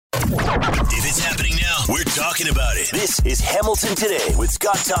If it's happening now, we're talking about it. This is Hamilton Today with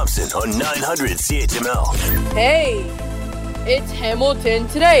Scott Thompson on 900 CHML. Hey, it's Hamilton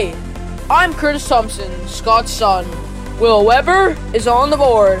Today. I'm Curtis Thompson, Scott's son. Will Weber is on the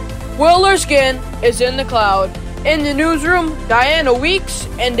board. Will Erskine is in the cloud. In the newsroom, Diana Weeks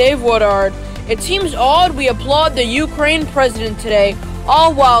and Dave Woodard. It seems odd we applaud the Ukraine president today,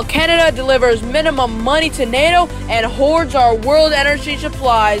 all while Canada delivers minimum money to NATO and hoards our world energy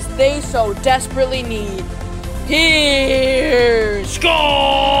supplies they so desperately need. Here's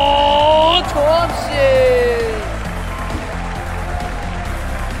Scott Thompson.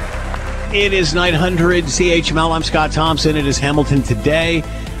 It is 900 CHML. I'm Scott Thompson. It is Hamilton Today.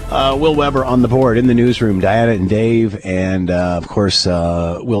 Will Weber on the board in the newsroom, Diana and Dave, and of course,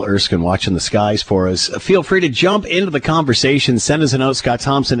 Will Erskine watching the skies for us. Feel free to jump into the conversation. Send us a note, Scott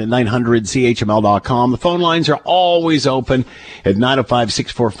Thompson at 900CHML.com. The phone lines are always open at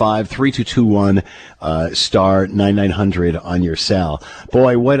 905-645-3221, star 9900 on your cell.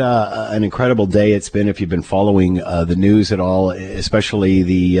 Boy, what an incredible day it's been if you've been following the news at all, especially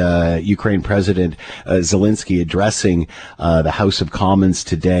the Ukraine President Zelensky addressing the House of Commons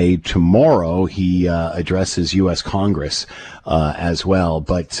today. Tomorrow, he addresses U.S. Congress as well.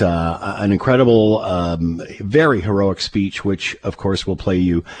 But an incredible, very heroic speech, which, of course, we'll play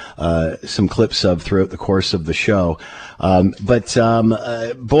you some clips of throughout the course of the show. But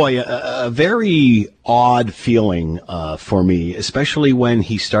boy, a very odd feeling for me, especially when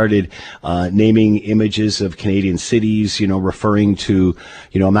he started naming images of Canadian cities, referring to,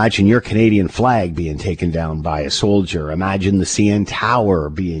 imagine your Canadian flag being taken down by a soldier. Imagine the CN Tower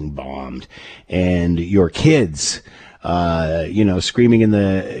being bombed and your kids screaming in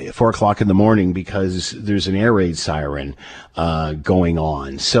the 4 o'clock in the morning because there's an air raid siren going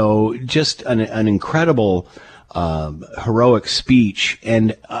on. So just an incredible heroic speech,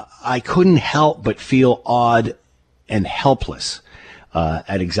 and I couldn't help but feel odd and helpless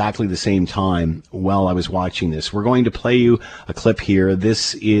at exactly the same time while I was watching this. We're going to play you a clip here.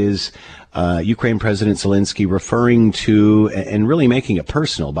 This is Ukraine President Zelensky referring to, and really making it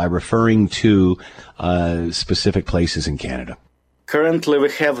personal by referring to specific places in Canada. Currently, we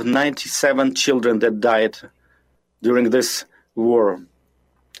have 97 children that died during this war.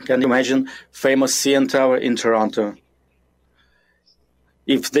 Can you imagine famous CN Tower in Toronto?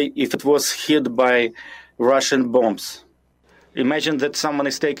 If it was hit by Russian bombs. Imagine that someone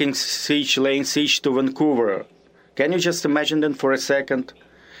is laying siege to Vancouver. Can you just imagine that for a second?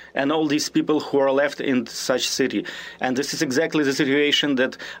 And all these people who are left in such city. And this is exactly the situation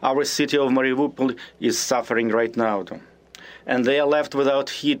that our city of Mariupol is suffering right now. And they are left without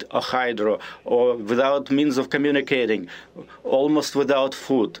heat or hydro, or without means of communicating, almost without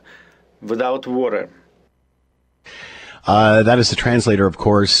food, without water. That is the translator, of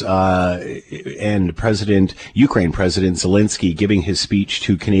course, and Ukraine President Zelensky giving his speech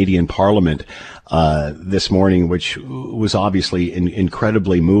to Canadian Parliament this morning, which was obviously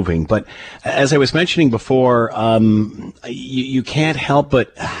incredibly moving. But as I was mentioning before, you can't help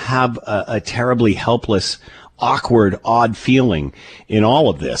but have a terribly helpless, awkward, odd feeling in all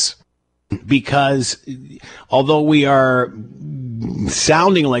of this. Because although we are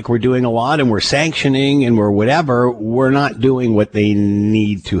sounding like we're doing a lot and we're sanctioning and we're whatever, we're not doing what they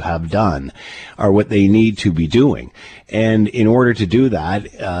need to have done or what they need to be doing. And in order to do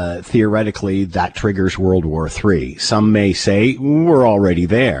that, theoretically, that triggers World War III. Some may say we're already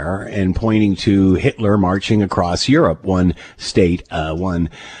there, and pointing to Hitler marching across Europe, one state, one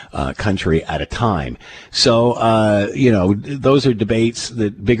country at a time. So, those are debates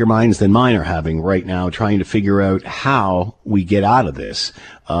that bigger minds than mine are having right now, trying to figure out how we get out of this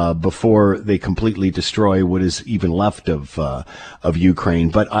before they completely destroy what is even left of Ukraine.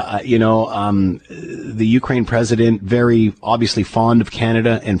 But the Ukraine president, very obviously fond of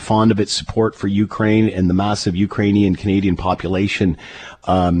Canada and fond of its support for Ukraine and the massive Ukrainian Canadian population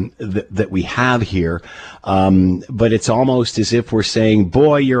that we have here. But it's almost as if we're saying,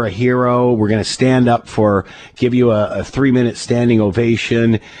 boy, you're a hero. We're going to give you a 3-minute standing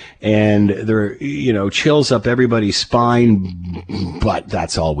ovation, and there, chills up everybody's spine. But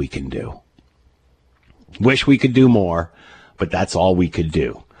that's all we can do. Wish we could do more, but that's all we could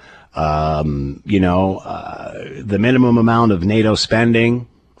do. The minimum amount of NATO spending,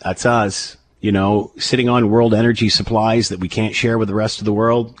 that's us. Sitting on world energy supplies that we can't share with the rest of the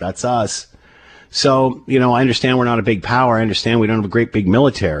world, that's us. So, I understand we're not a big power. I understand we don't have a great big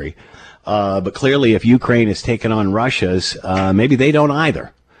military. But clearly, if Ukraine is taking on Russia's, maybe they don't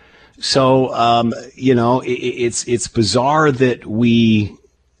either. So, it's bizarre that we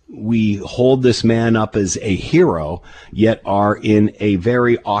we hold this man up as a hero, yet are in a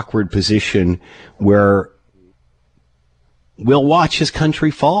very awkward position where we'll watch his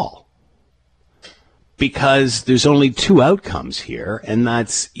country fall. Because there's only two outcomes here, and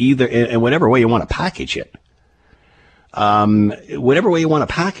that's either, in whatever way you want to package it, whatever way you want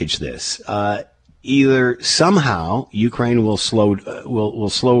to package this, either somehow Ukraine will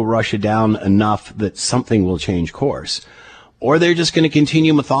slow Russia down enough that something will change course, or they're just going to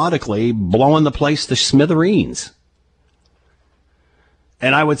continue methodically blowing the place to smithereens.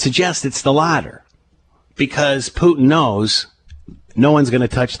 And I would suggest it's the latter, because Putin knows no one's going to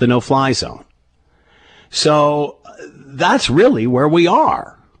touch the no-fly zone. So that's really where we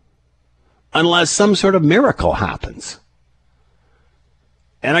are, unless some sort of miracle happens.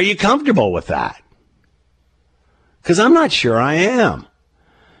 And are you comfortable with that? Because I'm not sure I am.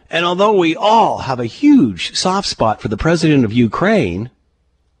 And although we all have a huge soft spot for the president of Ukraine,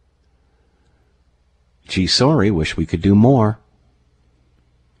 gee, sorry, wish we could do more.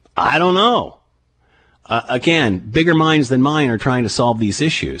 I don't know. Again, bigger minds than mine are trying to solve these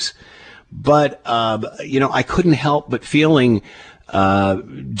issues. But, I couldn't help but feeling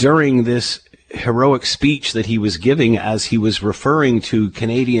during this heroic speech that he was giving as he was referring to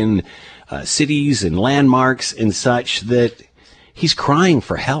Canadian cities and landmarks and such that he's crying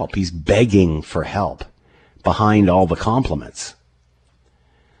for help. He's begging for help behind all the compliments.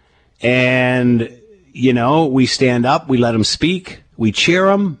 And, we stand up, we let him speak, we cheer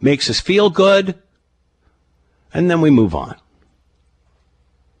him, makes us feel good, and then we move on.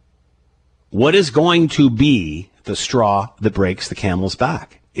 What is going to be the straw that breaks the camel's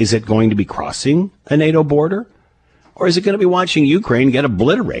back? Is it going to be crossing a NATO border? Or is it going to be watching Ukraine get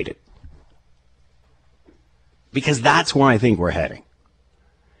obliterated? Because that's where I think we're heading.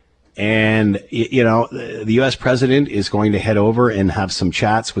 And, the U.S. president is going to head over and have some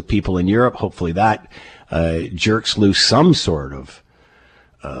chats with people in Europe. Hopefully that jerks loose some sort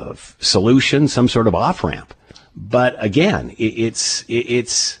of solution, some sort of off-ramp. But again,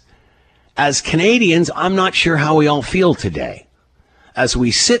 it's as Canadians, I'm not sure how we all feel today as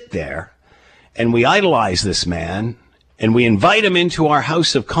we sit there and we idolize this man and we invite him into our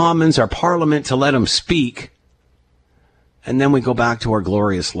House of Commons, our Parliament, to let him speak. And then we go back to our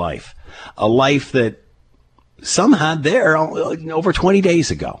glorious life, a life that some had there over 20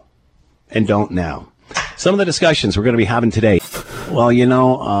 days ago and don't now. Some of the discussions we're going to be having today.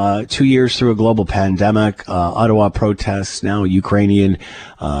 Well, 2 years through a global pandemic, Ottawa protests, now Ukraine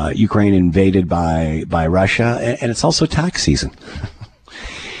invaded by Russia, and it's also tax season.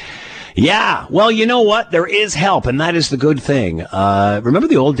 Yeah, well, you know what? There is help, and that is the good thing. Remember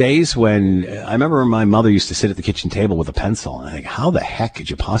the old days when I remember my mother used to sit at the kitchen table with a pencil, and I think, how the heck could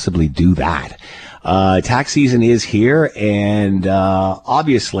you possibly do that? Tax season is here, and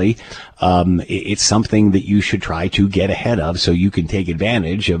obviously it's something that you should try to get ahead of so you can take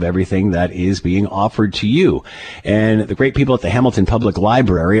advantage of everything that is being offered to you. And the great people at the Hamilton Public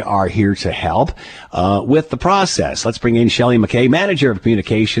Library are here to help with the process. Let's bring in Shelley McKay, Manager of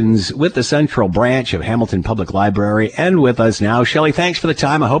Communications with the Central Branch of Hamilton Public Library, and with us now. Shelley, thanks for the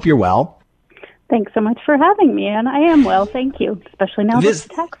time. I hope you're well. Thanks so much for having me, and I am well, thank you, especially now that it's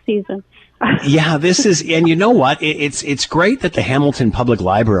tax season. Yeah, this is, and you know what? It's great that the Hamilton Public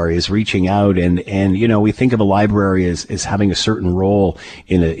Library is reaching out, and we think of a library as having a certain role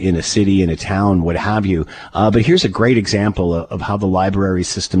in a city, in a town, what have you. But here's a great example of how the library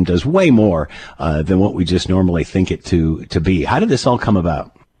system does way more than what we just normally think it to be. How did this all come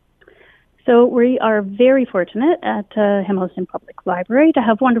about? So we are very fortunate at Hamilton Public Library to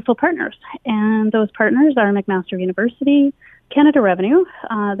have wonderful partners, and those partners are McMaster University, Canada Revenue,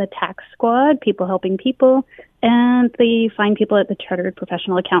 the Tax Squad, People Helping People, and the fine people at the Chartered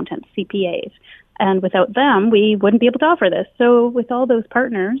Professional Accountants, CPAs. And without them, we wouldn't be able to offer this. So with all those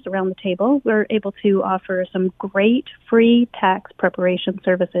partners around the table, we're able to offer some great free tax preparation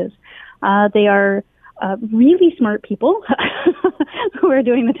services. They are really smart people who are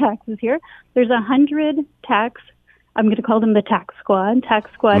doing the taxes here. There's 100 I'm going to call them the Tax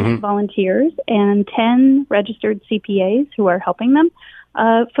Squad volunteers, and 10 registered CPAs who are helping them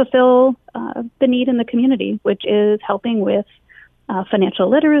fulfill the need in the community, which is helping with financial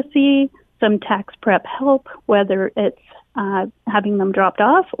literacy, some tax prep help, whether it's having them dropped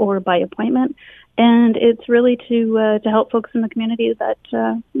off or by appointment. And it's really to help folks in the community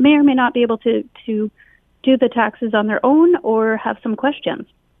that may or may not be able to do the taxes on their own or have some questions.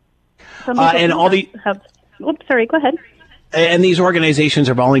 And all the... Oops, sorry, go ahead. And these organizations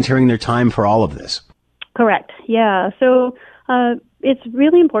are volunteering their time for all of this. Correct, yeah. So it's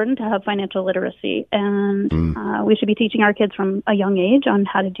really important to have financial literacy, and we should be teaching our kids from a young age on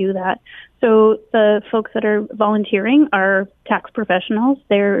how to do that. So the folks that are volunteering are tax professionals.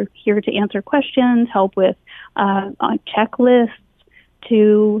 They're here to answer questions, help with checklists,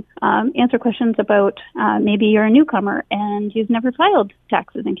 to answer questions about maybe you're a newcomer and you've never filed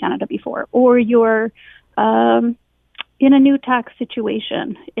taxes in Canada before, or you're in a new tax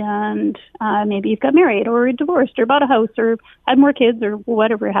situation and maybe you've got married or divorced or bought a house or had more kids or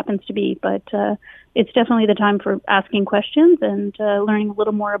whatever it happens to be. But it's definitely the time for asking questions and learning a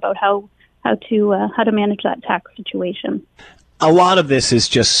little more about how to manage that tax situation. A lot of this is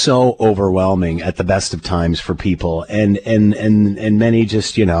just so overwhelming at the best of times for people, and many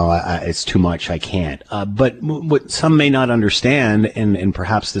just, it's too much, I can't. But what some may not understand, and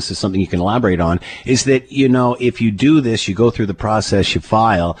perhaps this is something you can elaborate on, is that, if you do this, you go through the process, you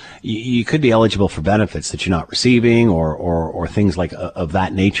file, you could be eligible for benefits that you're not receiving or things like of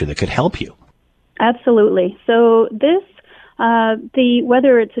that nature that could help you. Absolutely. So this,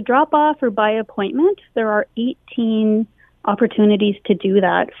 whether it's a drop-off or by appointment, there are 18 opportunities to do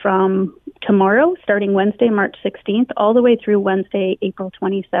that from tomorrow, starting Wednesday, March 16th, all the way through Wednesday, April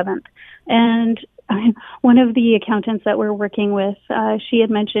 27th. And one of the accountants that we're working with, she had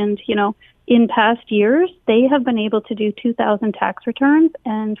mentioned, in past years, they have been able to do 2,000 tax returns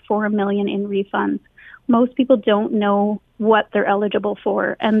and $4 million in refunds. Most people don't know what they're eligible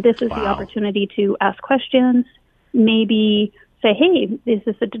for, and this is the opportunity to ask questions, maybe say, hey, is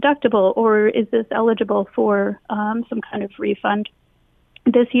this a deductible or is this eligible for some kind of refund?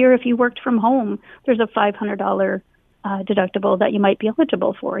 This year, if you worked from home, there's a $500 deductible that you might be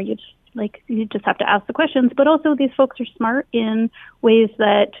eligible for. You just have to ask the questions. But also these folks are smart in ways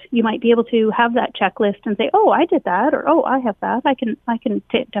that you might be able to have that checklist and say, oh, I did that, or oh, I have that. I can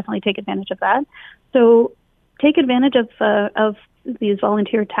definitely take advantage of that. So take advantage of these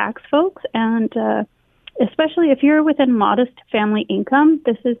volunteer tax folks, and especially if you're within modest family income,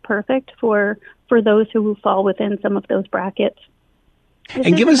 this is perfect for those who fall within some of those brackets.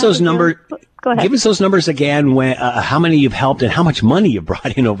 And give us those numbers. Go ahead. Give us those numbers again. How many you've helped and how much money you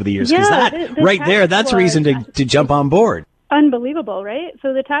brought in over the years? Because that's a reason to jump on board. Unbelievable, right?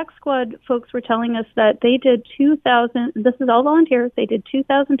 So the Tax Squad folks were telling us that they did 2,000. This is all volunteers. They did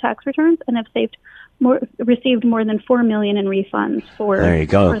 2,000 tax returns and have received more than $4 million in refunds for. There you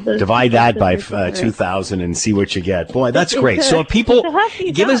go. Divide that by 2,000 and see what you get. Boy, that's great. So if people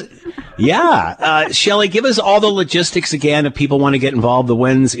give us, Shelley, give us all the logistics again. If people want to get involved, the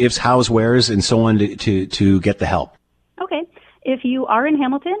whens, ifs, hows, wheres, and so on to get the help. Okay. If you are in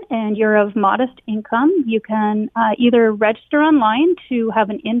Hamilton and you're of modest income, you can either register online to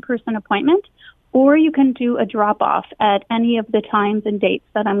have an in-person appointment, or you can do a drop-off at any of the times and dates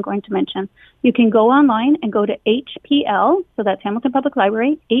that I'm going to mention. You can go online and go to HPL, so that's Hamilton Public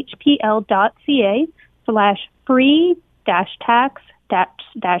Library,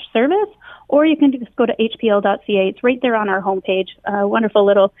 hpl.ca/free-tax-service, or you can just go to hpl.ca. It's right there on our homepage. A wonderful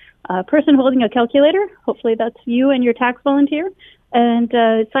little person holding a calculator. Hopefully that's you and your tax volunteer. And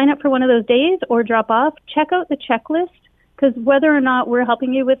sign up for one of those days or drop off. Check out the checklist, because whether or not we're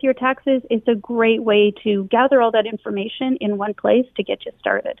helping you with your taxes, it's a great way to gather all that information in one place to get you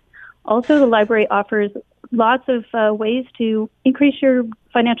started. Also, the library offers lots of ways to increase your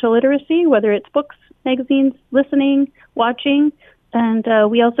financial literacy, whether it's books, magazines, listening, watching. And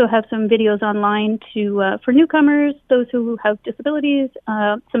we also have some videos online for newcomers, those who have disabilities,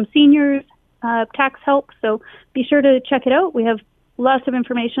 some seniors, tax help. So be sure to check it out. We have lots of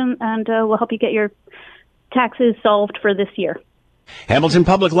information, and we'll help you get your taxes solved for this year. Hamilton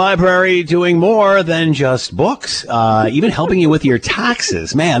Public Library doing more than just books, even helping you with your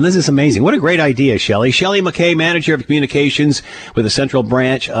taxes. Man, this is amazing. What a great idea, Shelley. Shelley McKay, Manager of Communications with the Central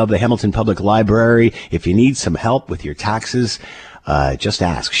Branch of the Hamilton Public Library. If you need some help with your taxes, just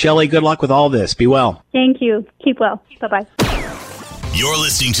ask. Shelley, good luck with all this. Be well. Thank you. Keep well. Bye-bye. You're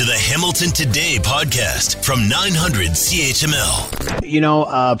listening to the Hamilton Today podcast from 900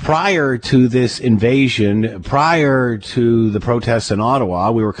 CHML. Prior to this invasion, prior to the protests in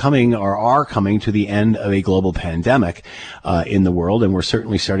Ottawa, we were coming to the end of a global pandemic in the world, and we're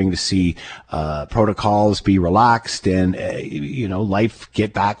certainly starting to see protocols be relaxed and, life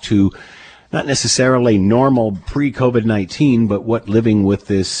get back to not necessarily normal pre-COVID-19, but what living with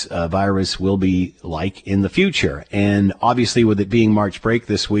this virus will be like in the future. And obviously with it being March break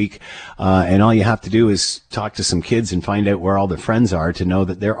this week, and all you have to do is talk to some kids and find out where all their friends are to know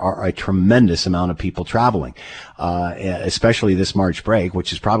that there are a tremendous amount of people traveling. especially this March break,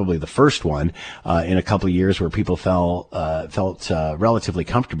 which is probably the first one in a couple of years where people felt relatively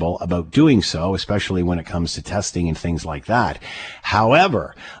comfortable about doing so, especially when it comes to testing and things like that.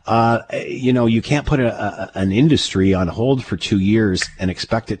 However, you can't put an industry on hold for 2 years and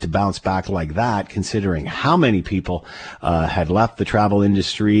expect it to bounce back like that, considering how many people had left the travel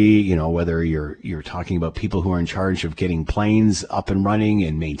industry, whether you're talking about people who are in charge of getting planes up and running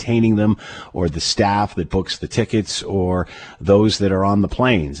and maintaining them, or the staff that books the tickets, or those that are on the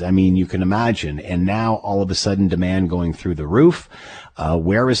planes. I mean, you can imagine. And now all of a sudden demand going through the roof.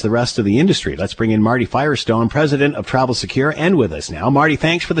 Where is the rest of the industry? Let's bring in Marty Firestone, president of Travel Secure, and with us now. Marty,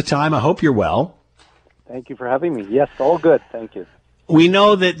 thanks for the time. I hope you're well. Thank you for having me. Yes, all good. Thank you. We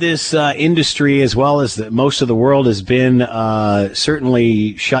know that this industry, as well as most of the world, has been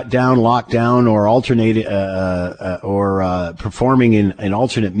certainly shut down, locked down, or alternated, or performing in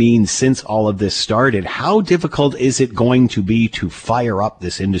alternate means since all of this started. How difficult is it going to be to fire up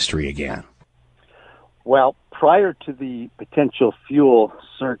this industry again? Well, prior to the potential fuel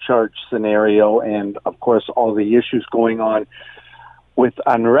surcharge scenario, and of course all the issues going on with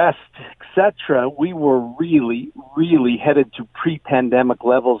unrest, etc., we were really, really headed to pre-pandemic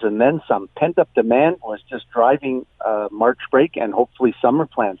levels and then some. Pent-up demand was just driving March break and hopefully summer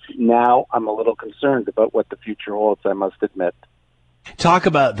plans. Now I'm a little concerned about what the future holds, I must admit. Talk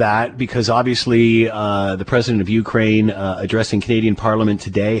about that, because obviously the president of Ukraine addressing Canadian Parliament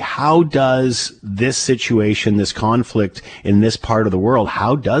today. How does this situation, this conflict in this part of the world,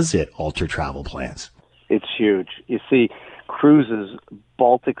 how does it alter travel plans? It's huge. You see, cruises,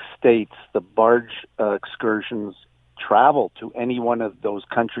 Baltic states, the barge excursions, travel to any one of those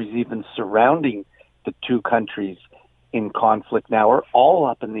countries, even surrounding the two countries in conflict now, are all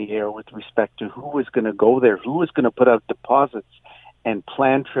up in the air with respect to who is going to go there, who is going to put out deposits and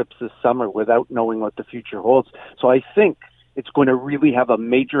plan trips this summer without knowing what the future holds. So I think it's going to really have a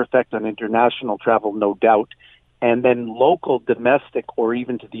major effect on international travel, no doubt. And then local, domestic, or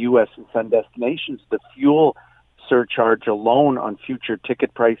even to the U.S. and some destinations, the fuel surcharge alone on future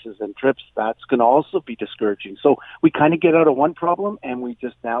ticket prices and trips, that's going to also be discouraging. So we kind of get out of one problem, and we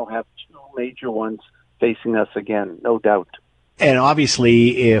just now have two major ones facing us again, no doubt. And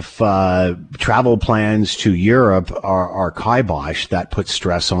obviously, if travel plans to Europe are kiboshed, that puts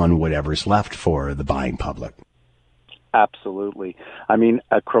stress on whatever's left for the buying public. Absolutely. I mean,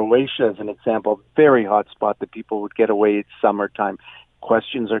 Croatia, as an example, very hot spot that people would get away at summertime.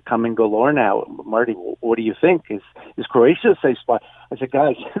 Questions are coming galore now. Marty, what do you think? Is Croatia a safe spot? I said,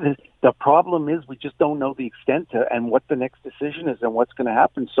 guys, the problem is we just don't know the extent and what the next decision is and what's going to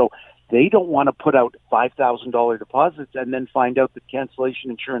happen. So they don't want to put out $5,000 deposits and then find out that cancellation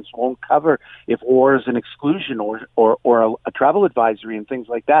insurance won't cover if war is an exclusion or a travel advisory and things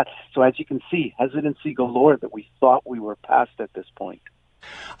like that. So as you can see, hesitancy galore that we thought we were past at this point.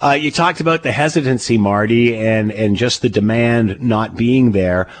 You talked about the hesitancy, Marty, and just the demand not being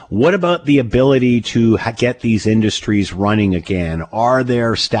there. What about the ability to get these industries running again? Are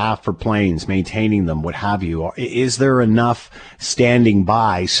there staff for planes, maintaining them, what have you? Is there enough standing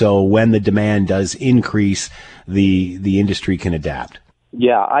by so when the demand does increase, the industry can adapt?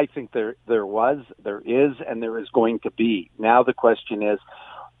 Yeah, I think there is, and there is going to be. Now the question is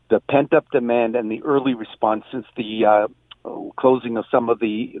the pent-up demand and the early response since the closing of some of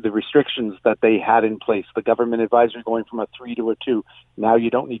the restrictions that they had in place. The government advisory going from a 3 to a 2. Now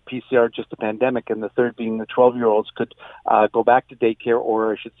you don't need PCR, just a pandemic. And the third being the 12-year-olds could go back to daycare,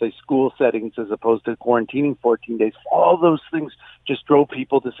 or I should say school settings, as opposed to quarantining 14 days. All those things just drove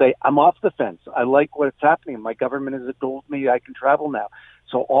people to say, I'm off the fence. I like what's happening. My government has told me I can travel now.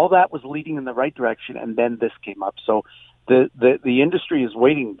 So all that was leading in the right direction, and then this came up. So the industry is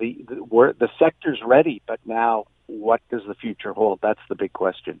waiting. The sector's ready, but now what does the future hold? That's the big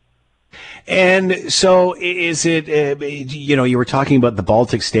question. And so is it, you were talking about the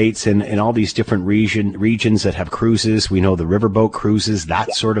Baltic states and all these different regions that have cruises. We know the riverboat cruises,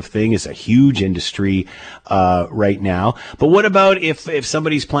 that sort of thing is a huge industry right now. But what about if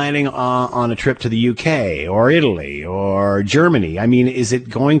somebody's planning on a trip to the UK or Italy or Germany? I mean, is it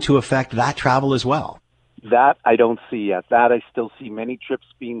going to affect that travel as well? That I don't see yet. That I still see many trips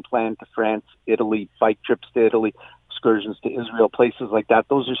being planned to France, Italy, bike trips to Italy, excursions to Israel, places like that.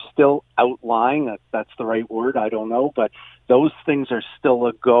 Those are still outlying. That's the right word. I don't know. But those things are still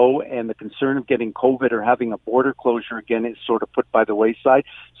a go. And the concern of getting COVID or having a border closure again is sort of put by the wayside.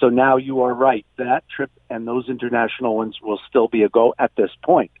 So now you are right. That trip and those international ones will still be a go at this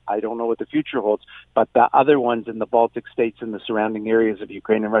point. I don't know what the future holds. But the other ones in the Baltic states and the surrounding areas of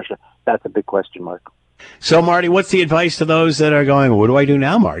Ukraine and Russia, that's a big question mark. So, Marty, what's the advice to those that are going, what do I do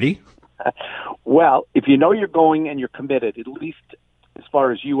now, Marty? Well, if you know you're going and you're committed, at least as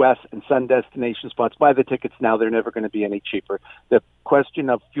far as U.S. and sun destination spots, buy the tickets now. They're never going to be any cheaper. The question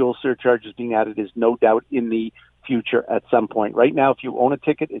of fuel surcharges being added is no doubt in the future at some point. Right now, if you own a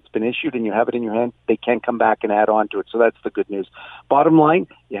ticket, it's been issued and you have it in your hand, they can come back and add on to it. So that's the good news. Bottom line,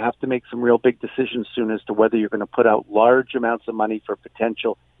 you have to make some real big decisions soon as to whether you're going to put out large amounts of money for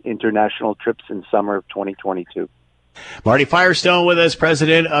potential international trips in summer of 2022. Marty Firestone with us,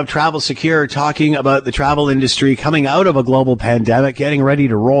 president of Travel Secure, talking about the travel industry coming out of a global pandemic, getting ready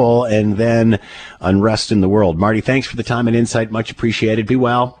to roll, and then unrest in the world. Marty, thanks for the time and insight. Much appreciated. Be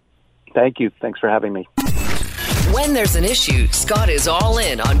well. Thank you. Thanks for having me. When there's an issue, Scott is all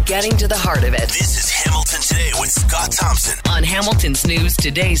in on getting to the heart of it. This is Hamilton Today with Scott Thompson on Hamilton's News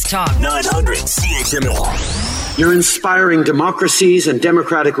Today's Talk 900 CHML. You're inspiring democracies and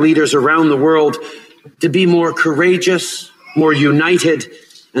democratic leaders around the world to be more courageous, more united,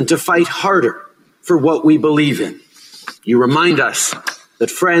 and to fight harder for what we believe in. You remind us that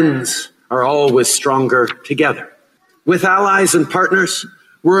friends are always stronger together. With allies and partners,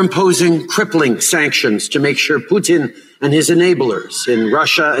 we're imposing crippling sanctions to make sure Putin and his enablers in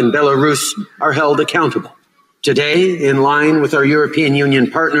Russia and Belarus are held accountable. Today, in line with our European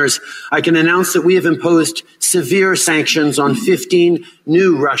Union partners, I can announce that we have imposed severe sanctions on 15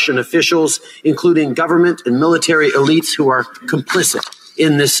 new Russian officials, including government and military elites who are complicit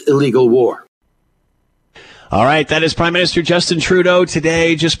in this illegal war. All right, that is Prime Minister Justin Trudeau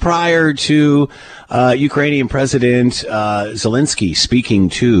today, just prior to Ukrainian President Zelensky speaking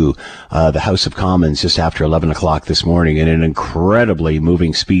to the House of Commons just after 11 o'clock this morning in an incredibly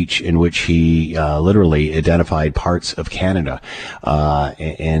moving speech in which he literally identified parts of Canada.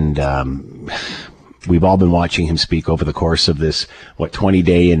 We've all been watching him speak over the course of this,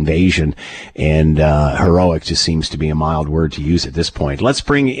 20-day invasion, and heroic just seems to be a mild word to use at this point. Let's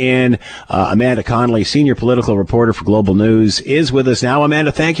bring in Amanda Connolly, senior political reporter for Global News, is with us now.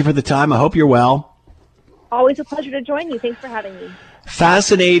 Amanda, thank you for the time. I hope you're well. Always a pleasure to join you. Thanks for having me.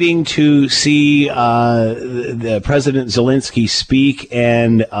 Fascinating to see the President Zelensky speak,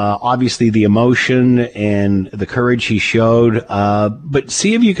 and obviously the emotion and the courage he showed. But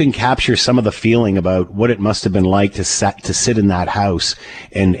see if you can capture some of the feeling about what it must have been like to sit in that house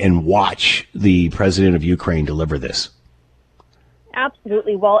and watch the President of Ukraine deliver this.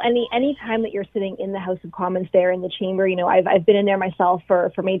 Absolutely. Well, any time that you're sitting in the House of Commons there in the chamber, I've been in there myself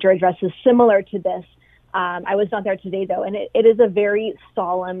for major addresses similar to this. I was not there today, though, and it is a very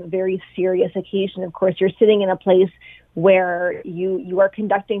solemn, very serious occasion. Of course, you're sitting in a place where you are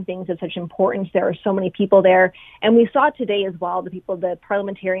conducting things of such importance. There are so many people there. And we saw today as well, the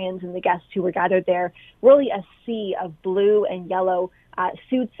parliamentarians and the guests who were gathered there, really a sea of blue and yellow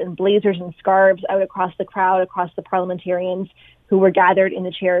suits and blazers and scarves out across the crowd, across the parliamentarians who were gathered in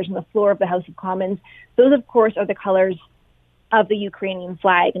the chairs on the floor of the House of Commons. Those, of course, are the colors of the Ukrainian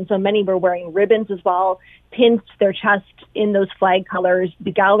flag. And so many were wearing ribbons as well, pinned to their chest in those flag colors.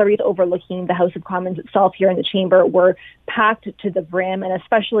 The galleries overlooking the House of Commons itself here in the chamber were packed to the brim. And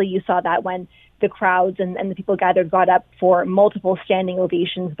especially you saw that when the crowds and the people gathered got up for multiple standing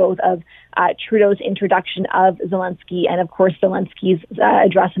ovations, both of Trudeau's introduction of Zelensky and, of course, Zelensky's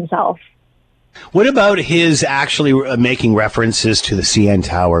address himself. What about his actually making references to the CN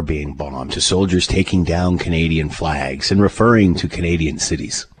Tower being bombed, to soldiers taking down Canadian flags and referring to Canadian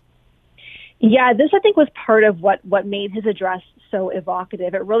cities? Yeah, this, I think, was part of what made his address so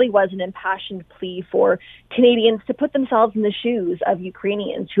evocative. It really was an impassioned plea for Canadians to put themselves in the shoes of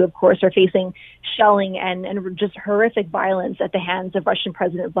Ukrainians who, of course, are facing shelling and just horrific violence at the hands of Russian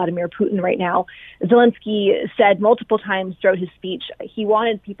President Vladimir Putin right now. Zelensky said multiple times throughout his speech he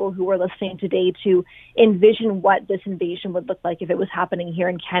wanted people who were listening today to envision what this invasion would look like if it was happening here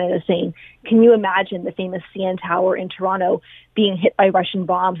in Canada, saying, can you imagine the famous CN Tower in Toronto being hit by Russian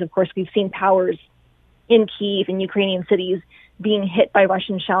bombs? Of course, we've seen towers in Kyiv and Ukrainian cities being hit by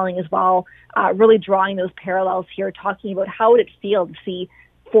Russian shelling as well, really drawing those parallels here, talking about how would it feel to see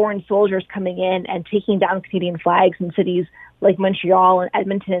foreign soldiers coming in and taking down Canadian flags in cities like Montreal and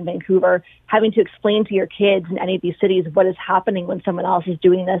Edmonton and Vancouver, having to explain to your kids in any of these cities what is happening when someone else is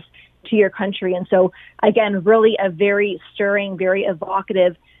doing this to your country. And so, again, really a very stirring, very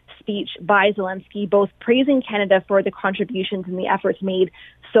evocative speech by Zelensky, both praising Canada for the contributions and the efforts made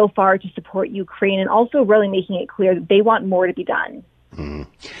so far to support Ukraine, and also really making it clear that they want more to be done.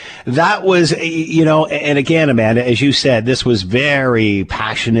 That was, and again, Amanda, as you said, this was very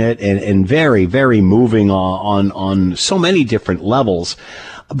passionate and very, very moving on so many different levels.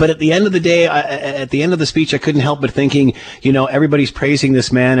 But at the end of the day, at the end of the speech, I couldn't help but thinking, everybody's praising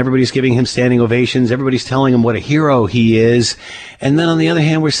this man. Everybody's giving him standing ovations. Everybody's telling him what a hero he is. And then on the other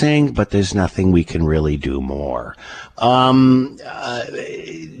hand, we're saying, but there's nothing we can really do more.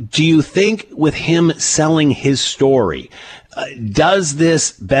 Do you think with him selling his story, does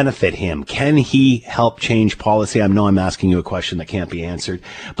this benefit him? Can he help change policy? I know I'm asking you a question that can't be answered,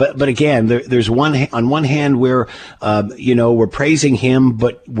 but again, there's on one hand where we're praising him,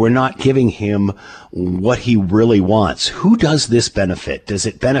 but we're not giving him what he really wants. Who does this benefit? Does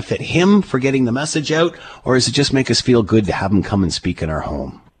it benefit him for getting the message out, or does it just make us feel good to have him come and speak in our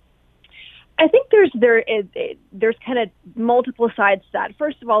home? I think there's kind of multiple sides to that.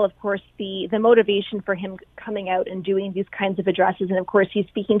 First of all, of course, the motivation for him coming out and doing these kinds of addresses, and of course, he's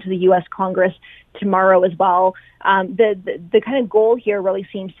speaking to the U.S. Congress tomorrow as well. The kind of goal here really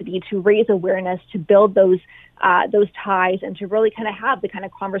seems to be to raise awareness, to build those ties, and to really kind of have the kind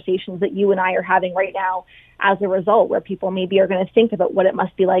of conversations that you and I are having right now as a result, where people maybe are going to think about what it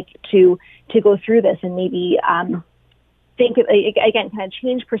must be like to go through this, and maybe think, again, kind of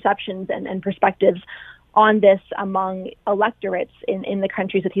change perceptions and perspectives on this among electorates in the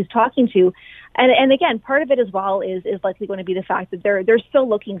countries that he's talking to. And again, part of it as well is likely going to be the fact that they're still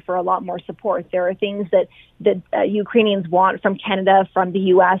looking for a lot more support. There are things that Ukrainians want from Canada, from the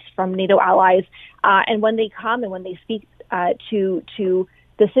U.S., from NATO allies. And when they come and when they speak to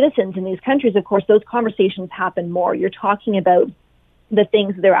the citizens in these countries, of course, those conversations happen more. You're talking about the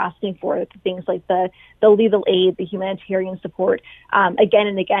things they're asking for, things like the legal aid, the humanitarian support, again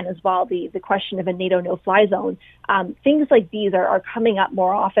and again as well, the question of a NATO no-fly zone. Things like these are coming up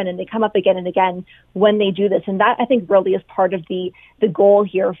more often, and they come up again and again when they do this. And that, I think, really is part of the goal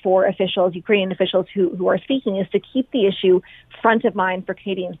here for officials, Ukrainian officials who are speaking, is to keep the issue front of mind for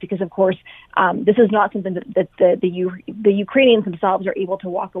Canadians, because, of course, this is not something that the Ukrainians themselves are able to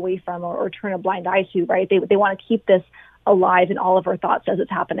walk away from or turn a blind eye to, right? They want to keep this alive in all of our thoughts as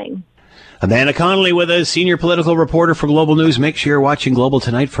it's happening. Amanda Connolly with us, senior political reporter for Global News. Make sure you're watching Global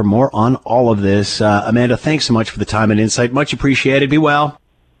tonight for more on all of this. Amanda, thanks so much for the time and insight. Much appreciated. Be well.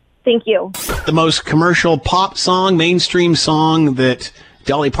 Thank you. The most commercial pop song, mainstream song that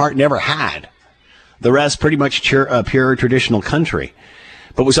Dolly Parton ever had. The rest pretty much pure traditional country.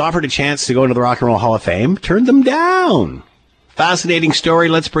 But was offered a chance to go into the Rock and Roll Hall of Fame, turned them down. Fascinating story.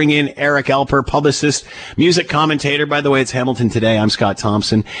 Let's bring in Eric Alper, publicist, music commentator. By the way, it's Hamilton Today. I'm Scott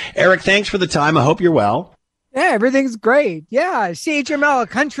Thompson. Eric, thanks for the time. I hope you're well. Yeah, everything's great. Yeah, CHML,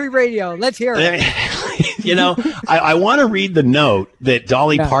 country radio. Let's hear it. I want to read the note that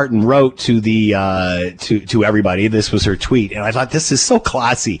Dolly Parton wrote to the to everybody. This was her tweet, and I thought this is so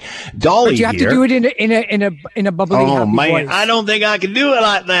classy. Dolly, but you have to do it in a bubbly. Oh man, voice. I don't think I can do it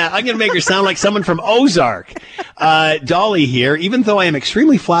like that. I'm going to make her sound like someone from Ozark. Dolly here. Even though I am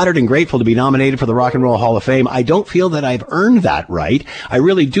extremely flattered and grateful to be nominated for the Rock and Roll Hall of Fame, I don't feel that I've earned that right. I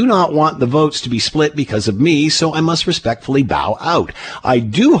really do not want the votes to be split because of me, so I must respectfully bow out. I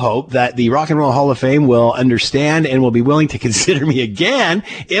do hope that the Rock and Roll Hall of Fame will understand and will be willing to consider me again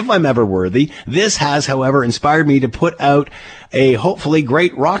if I'm ever worthy. This has, however, inspired me to put out a hopefully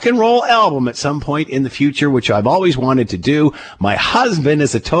great rock and roll album at some point in the future, which I've always wanted to do. My husband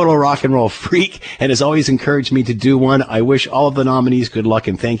is a total rock and roll freak and has always encouraged me to do one. I wish all of the nominees good luck,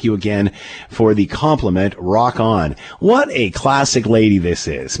 and thank you again for the compliment. Rock on. What a classic lady this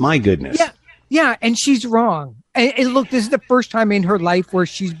is. My goodness. Yeah, and she's wrong. And look, this is the first time in her life where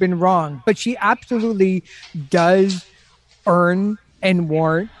she's been wrong, but she absolutely does earn and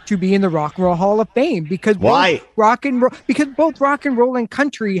warrant to be in the Rock and Roll Hall of Fame, because both rock and roll and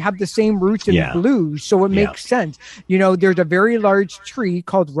country have the same roots in blues, so it makes sense. There's a very large tree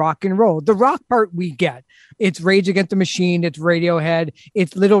called rock and roll. The rock part we get. It's Rage Against the Machine, it's Radiohead,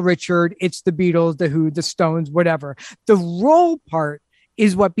 it's Little Richard, it's the Beatles, the Who, the Stones, whatever. The roll part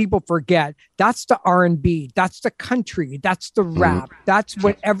is what people forget. That's the R&B, that's the country, that's the rap, that's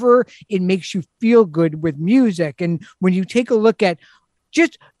whatever it makes you feel good with music. And when you take a look at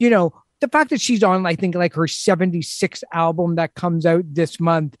just, the fact that she's on, I think, like her 76th album that comes out this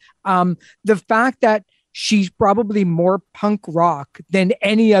month, the fact that she's probably more punk rock than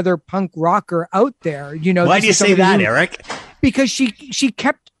any other punk rocker out there. Why do you say that, Eric? Because she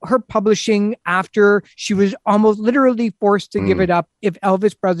kept her publishing after she was almost literally forced to give it up if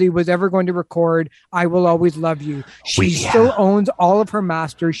Elvis Presley was ever going to record I Will Always Love You. She still owns all of her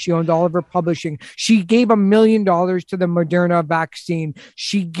masters. She owns all of her publishing. She gave $1 million to the Moderna vaccine.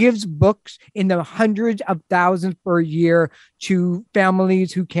 She gives books in the hundreds of thousands per year to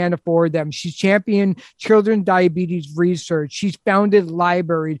families who can't afford them. She's championed children's diabetes research. She's founded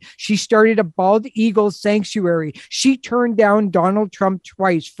libraries. She started a bald eagle sanctuary. She turned down Donald Trump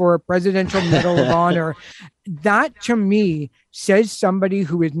twice for a presidential medal of honor. That to me says somebody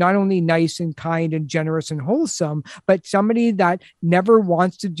who is not only nice and kind and generous and wholesome, but somebody that never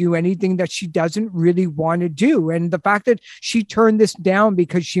wants to do anything that she doesn't really want to do. And the fact that she turned this down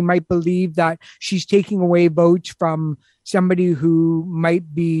because she might believe that she's taking away votes from somebody who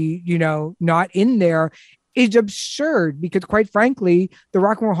might be, not in there is absurd, because quite frankly, the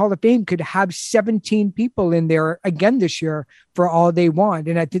Rock and Roll Hall of Fame could have 17 people in there again this year for all they want.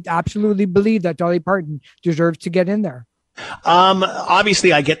 And I absolutely believe that Dolly Parton deserves to get in there.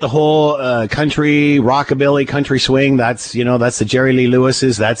 Obviously I get the whole, country, rockabilly, country swing. That's the Jerry Lee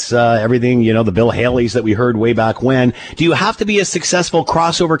Lewises. That's, everything, the Bill Haleys that we heard way back when. Do you have to be a successful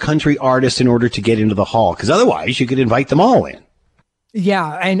crossover country artist in order to get into the hall? Because otherwise you could invite them all in.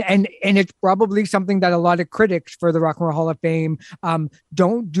 Yeah, and it's probably something that a lot of critics for the Rock and Roll Hall of Fame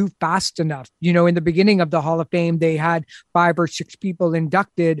don't do fast enough. In the beginning of the Hall of Fame, they had 5 or 6 people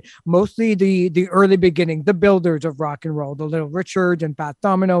inducted, mostly the early beginning, the builders of rock and roll, the Little Richards and Fats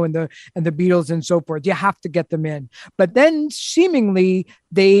Domino and the Beatles and so forth. You have to get them in. But then seemingly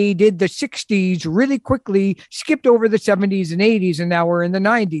they did the 60s really quickly, skipped over the 70s and 80s, and now we're in the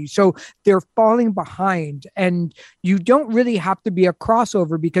 90s. So they're falling behind, and you don't really have to be a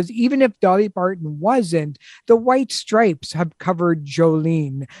crossover, because even if Dolly Parton wasn't, the White Stripes have covered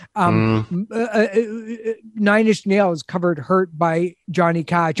Jolene. 9 Inch Nails covered Hurt by Johnny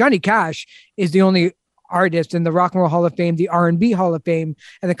Cash. Johnny Cash is the only artist in the Rock and Roll Hall of Fame, the R&B Hall of Fame,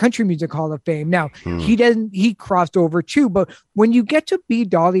 and the Country Music Hall of Fame. Now, he crossed over too, but when you get to be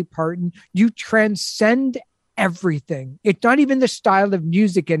Dolly Parton, you transcend everything. It's not even the style of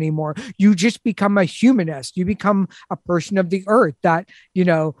music anymore. You just become a humanist. You become a person of the earth that,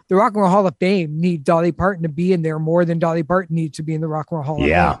 the Rock and Roll Hall of Fame needs Dolly Parton to be in there more than Dolly Parton needs to be in the Rock and Roll Hall of Fame.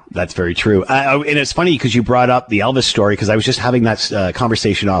 Yeah, that's very true. And it's funny because you brought up the Elvis story, because I was just having that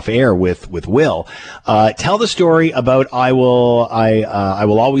conversation off air with Will. Tell the story about I Will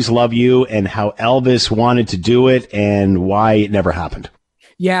Always Love You, and how Elvis wanted to do it and why it never happened.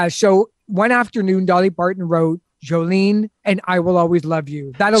 Yeah, so one afternoon, Dolly Parton wrote Jolene and I Will Always Love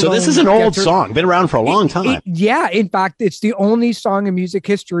You. So this is an old song, been around for a long time. In fact, it's the only song in music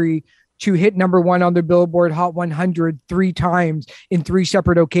history to hit #1 on the Billboard Hot 100 3 times in 3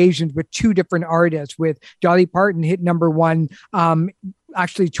 separate occasions with 2 different artists, with Dolly Parton hit #1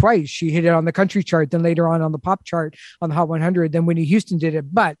 actually twice. She hit it on the country chart, then later on the pop chart on the Hot 100. Then Whitney Houston did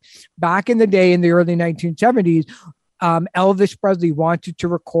it. But back in the day, in the early 1970s, Elvis Presley wanted to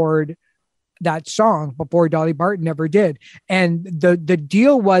record that song before Dolly Parton ever did. And the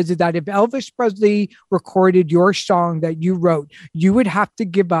deal was that if Elvis Presley recorded your song that you wrote, you would have to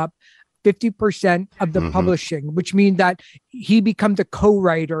give up 50% of the publishing, which means that he becomes a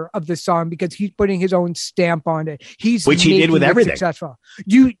co-writer of the song because he's putting his own stamp on it. Which he did with everything. Successful.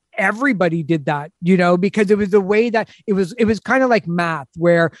 Everybody did that, because it was the way that it was kind of like math,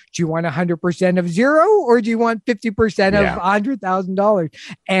 where do you want 100% of zero, or do you want 50% of $100,000?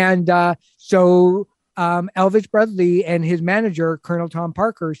 And so Elvis Presley and his manager, Colonel Tom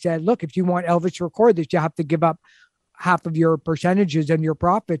Parker, said, look, if you want Elvis to record this, you have to give up half of your percentages and your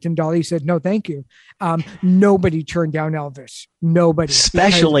profits. And Dolly said, no, thank you. Nobody turned down Elvis. Nobody.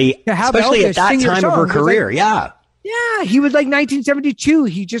 Especially at that time of her career. Yeah, he was like 1972.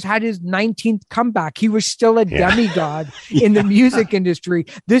 He just had his 19th comeback. He was still a demigod in the music industry.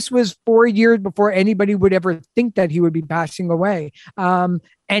 This was 4 years before anybody would ever think that he would be passing away.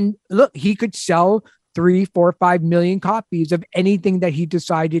 And look, he could sell 3, 4, 5 million copies of anything that he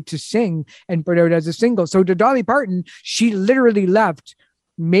decided to sing and put out as a single. So to Dolly Parton, she literally left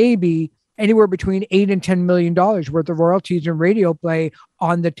maybe anywhere between $8 and $10 million worth of royalties and radio play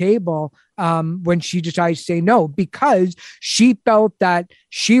on the table when she decided to say no, because she felt that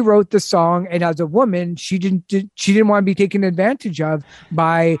she wrote the song, and as a woman, she didn't want to be taken advantage of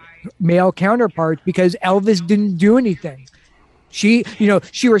by male counterparts, because Elvis didn't do anything. She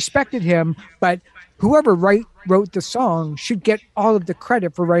respected him, but whoever wrote the song should get all of the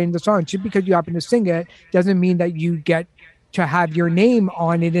credit for writing the song. Just because you happen to sing it doesn't mean that you get to have your name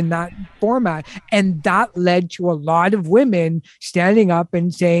on it in that format. And that led to a lot of women standing up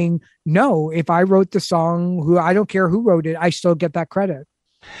and saying, no, if I wrote the song, I don't care who wrote it, I still get that credit.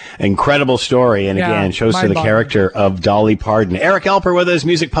 Incredible story, and again, shows to the character of Dolly Parton. Eric Alper with us,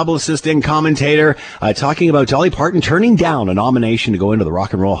 music publicist and commentator, talking about Dolly Parton turning down a nomination to go into the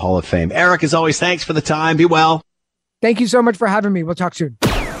Rock and Roll Hall of Fame. Eric, as always, thanks for the time. Be well. Thank you so much for having me. We'll talk soon.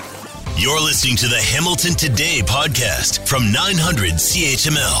 You're listening to the Hamilton Today podcast from 900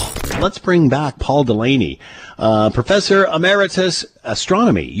 CHML. Let's bring back Paul Delaney, Professor Emeritus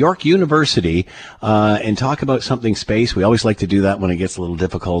Astronomy, York University, and talk about something space. We always like to do that when it gets a little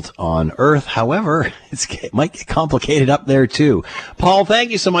difficult on Earth. However, it might get complicated up there too. Paul,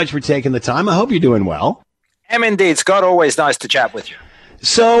 thank you so much for taking the time. I hope you're doing well. Am indeed, Scott. Always nice to chat with you.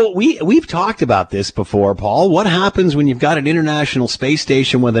 So we've talked about this before, Paul. What happens when you've got an international space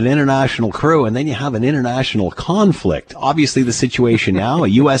station with an international crew and then you have an international conflict? Obviously, the situation now, a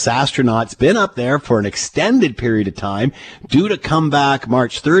U.S. astronaut's been up there for an extended period of time, due to come back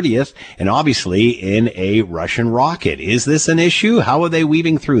March 30th, and obviously in a Russian rocket. Is this an issue? How are they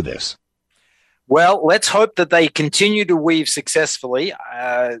weaving through this? Well, let's hope that they continue to weave successfully.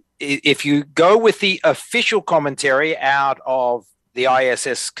 If you go with the official commentary out of the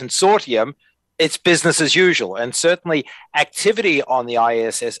ISS consortium, it's business as usual. And certainly activity on the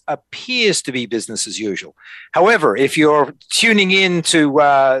ISS appears to be business as usual. However, if you're tuning in to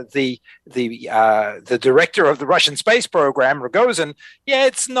the director of the Russian space program, Rogozin,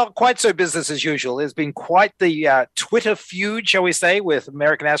 it's not quite so business as usual. There's been quite the Twitter feud, shall we say, with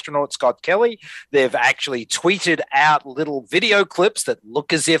American astronaut Scott Kelly. They've actually tweeted out little video clips that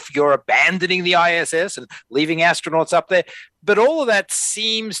look as if you're abandoning the ISS and leaving astronauts up there. But all of that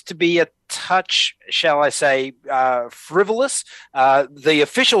seems to be a touch, shall I say, frivolous. The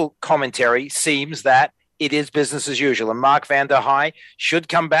official commentary seems that it is business as usual. And Mark Vande Hei should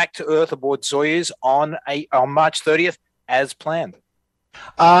come back to Earth aboard Soyuz on March 30th as planned.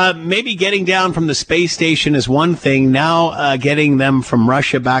 Maybe getting down from the space station is one thing. Now getting them from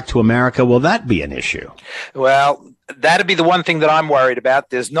Russia back to America, will that be an issue? Well, that'd be the one thing that I'm worried about.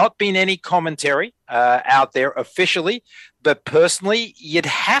 There's not been any commentary out there officially, but personally, you'd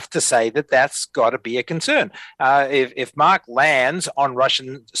have to say that that's got to be a concern. If Mark lands on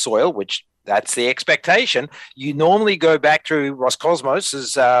Russian soil, which that's the expectation, you normally go back to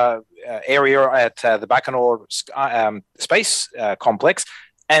Roscosmos's area at the Baikonur space complex.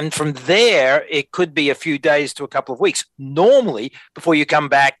 And from there, it could be a few days to a couple of weeks, normally, before you come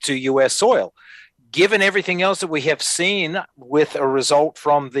back to U.S. soil. Given everything else that we have seen with a result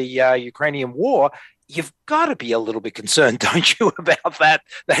from the Ukrainian war, you've got to be a little bit concerned, don't you, about that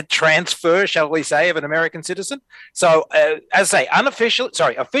transfer, shall we say, of an American citizen? So, as I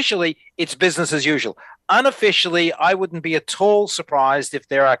say, officially, it's business as usual. Unofficially, I wouldn't be at all surprised if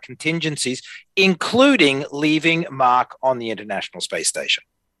there are contingencies, including leaving Mark on the International Space Station.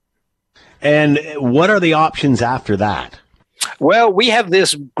 And what are the options after that? Well, we have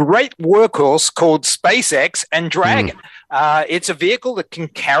this great workhorse called SpaceX and Dragon. It's a vehicle that can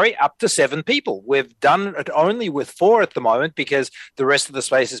carry up to 7 people. We've done it only with 4 at the moment because the rest of the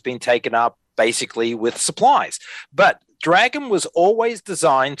space has been taken up basically with supplies. But Dragon was always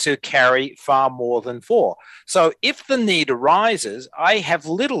designed to carry far more than 4. So if the need arises, I have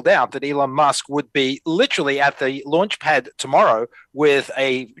little doubt that Elon Musk would be literally at the launch pad tomorrow with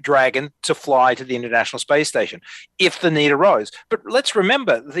a Dragon to fly to the International Space Station if the need arose. But let's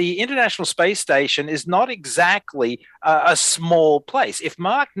remember, the International Space Station is not exactly a small place. If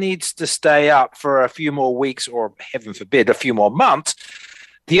Mark needs to stay up for a few more weeks, or heaven forbid, a few more months,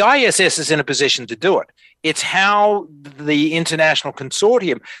 the ISS is in a position to do it. It's how the international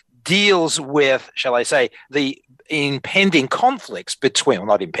consortium deals with, shall I say, the impending conflicts between, well,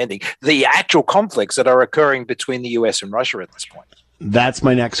 not impending, the actual conflicts that are occurring between the US and Russia at this point. That's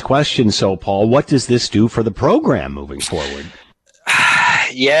my next question. So, Paul, what does this do for the program moving forward?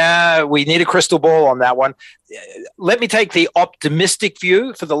 Yeah, we need a crystal ball on that one. Let me take the optimistic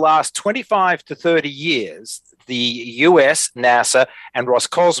view. For the last 25 to 30 years, the US, NASA, and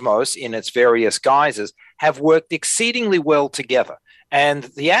Roscosmos, in its various guises, have worked exceedingly well together. And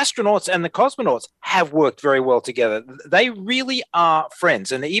the astronauts and the cosmonauts have worked very well together. They really are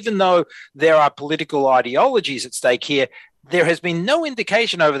friends. And even though there are political ideologies at stake here, there has been no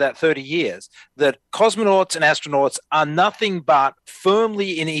indication over that 30 years that cosmonauts and astronauts are nothing but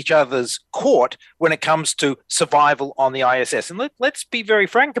firmly in each other's court when it comes to survival on the ISS. And let's be very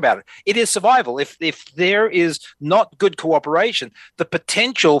frank about it. It is survival. If there is not good cooperation, the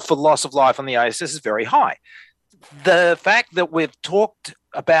potential for loss of life on the ISS is very high. The fact that we've talked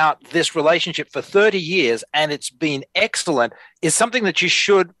about this relationship for 30 years and it's been excellent is something that you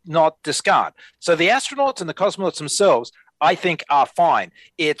should not discard. So the astronauts and the cosmonauts themselves I think, are fine.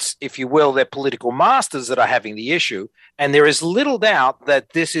 It's, if you will, their political masters that are having the issue. And there is little doubt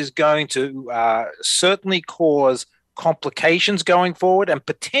that this is going to certainly cause complications going forward, and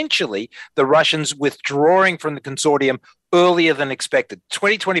potentially the Russians withdrawing from the consortium earlier than expected.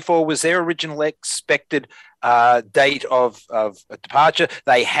 2024 was their original expected date of departure.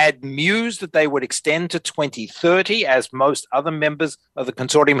 They had mused that they would extend to 2030, as most other members of the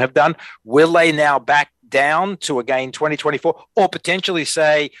consortium have done. Will they now back down to, again, 2024, or potentially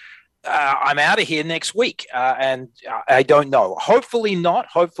say, I'm out of here next week? And I don't know. Hopefully not.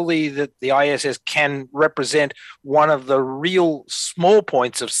 Hopefully that the ISS can represent one of the real small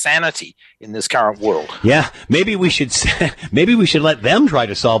points of sanity in this current world. Yeah, maybe we should let them try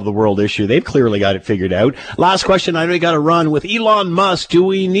to solve the world issue. They've clearly got it figured out. Last question, I know you got to run. With Elon Musk, do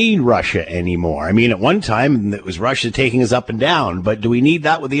we need Russia anymore? I mean, at one time it was Russia taking us up and down, but do we need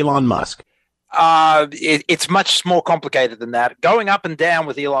that with Elon Musk? It's much more complicated than that. Going up and down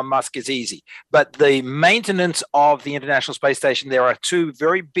with Elon Musk is easy, but the maintenance of the International Space Station, there are two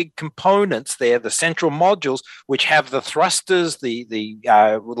very big components there: the central modules, which have the thrusters, the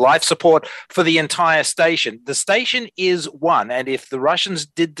life support for the entire station. The station is one, and if the Russians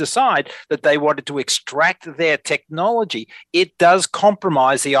did decide that they wanted to extract their technology, it does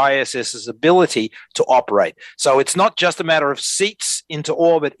compromise the ISS's ability to operate. So it's not just a matter of seats into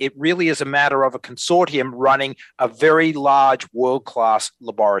orbit; it really is a matter of a consortium running a very large world-class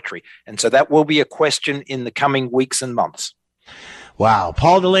laboratory. And so that will be a question in the coming weeks and months. Wow.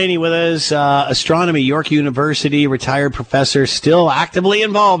 Paul Delaney with us, astronomy, York University, retired professor, still actively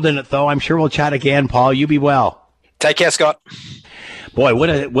involved in it, though. I'm sure we'll chat again. Paul, you be well. Take care, Scott. Boy,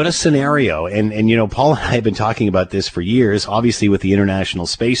 what a scenario. And you know, Paul and I have been talking about this for years, obviously with the International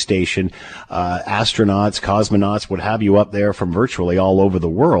Space Station, astronauts, cosmonauts, what have you, up there from virtually all over the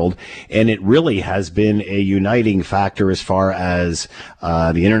world. And it really has been a uniting factor as far as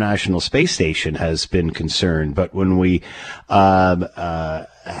the International Space Station has been concerned. But when we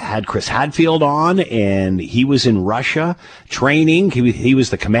had Chris Hadfield on, and he was in Russia training. He was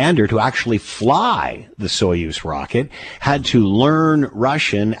the commander to actually fly the Soyuz rocket, had to learn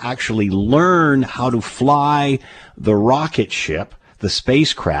Russian, actually learn how to fly the rocket ship, the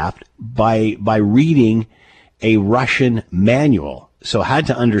spacecraft, by reading a Russian manual. So had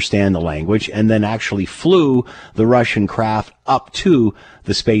to understand the language, and then actually flew the Russian craft up to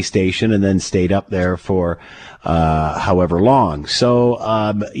the space station and then stayed up there for however long. So,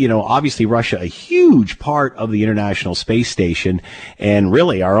 you know, obviously Russia, a huge part of the International Space Station, and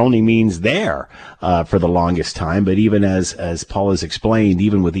really our only means there for the longest time. But even as Paul has explained,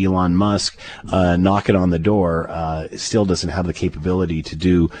 even with Elon Musk knocking on the door, it still doesn't have the capability to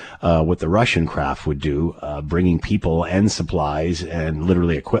do what the Russian craft would do, bringing people and supplies and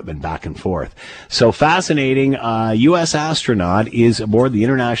literally equipment back and forth. So fascinating. U.S. astronaut is aboard the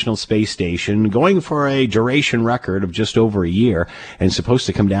International Space Station, going for a duration record of just over a year, and supposed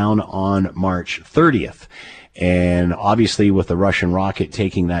to come down on March 30th. And obviously with the Russian rocket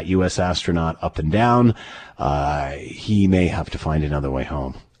taking that U.S. astronaut up and down, he may have to find another way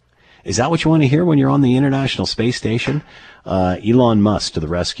home. Is that what you want to hear when you're on the International Space Station? Elon Musk to the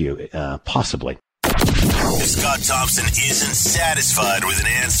rescue, possibly. If Scott Thompson isn't satisfied with an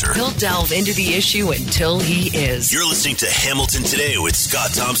answer, he'll delve into the issue until he is. You're listening to Hamilton Today with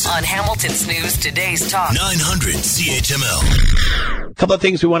Scott Thompson on Hamilton's News Today's Talk 900 CHML. A couple of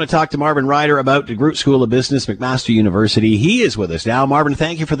things we want to talk to Marvin Ryder about, the Groot School of Business, McMaster University. He is with us now. Marvin,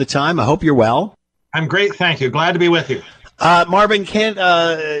 thank you for the time. I hope you're well. I'm great, thank you. Glad to be with you. Marvin, can't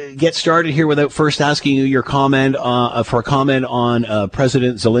get started here without first asking you your comment for a comment on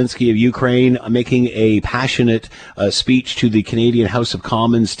President Zelensky of Ukraine making a passionate speech to the Canadian House of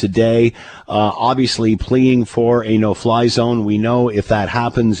Commons today, obviously pleading for a no-fly zone. We know if that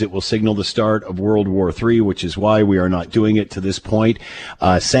happens, it will signal the start of World War III, which is why we are not doing it to this point.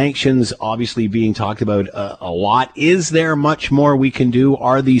 Sanctions obviously being talked about a lot. Is there much more we can do?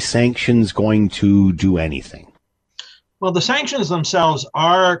 Are these sanctions going to do anything? Well, the sanctions themselves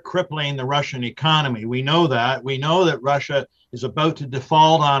are crippling the Russian economy. We know that. We know that Russia is about to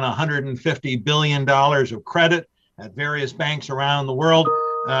default on $150 billion of credit at various banks around the world.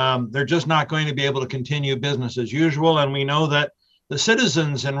 They're just not going to be able to continue business as usual. And we know that the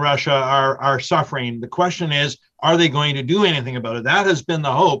citizens in Russia are suffering. The question is, are they going to do anything about it? That has been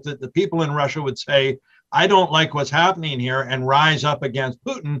the hope, that the people in Russia would say, I don't like what's happening here, and rise up against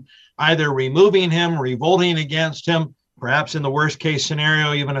Putin, either removing him, revolting against him, perhaps in the worst case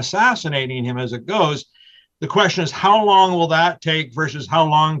scenario, even assassinating him as it goes. The question is, how long will that take versus how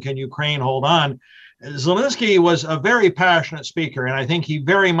long can Ukraine hold on? Zelensky was a very passionate speaker, and I think he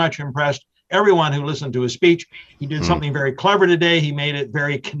very much impressed everyone who listened to his speech. He did something very clever today. He made it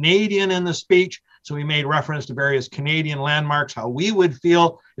very Canadian in the speech. So he made reference to various Canadian landmarks, how we would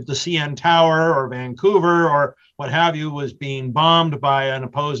feel if the CN Tower or Vancouver or what have you was being bombed by an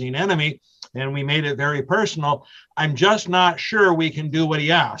opposing enemy. And we made it very personal. I'm just not sure we can do what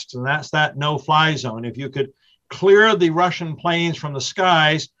he asked. And that's that no-fly zone. If you could clear the Russian planes from the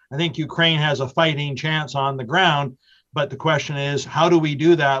skies, I think Ukraine has a fighting chance on the ground. But the question is, how do we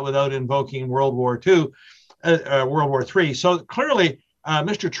do that without invoking World War III? So clearly,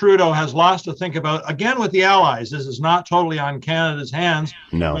 Mr. Trudeau has lots to think about, again, with the Allies. This is not totally on Canada's hands.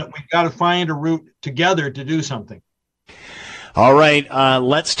 No. But we've got to find a route together to do something. All right,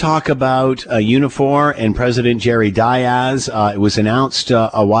 let's talk about Unifor and President Jerry Dias. It was announced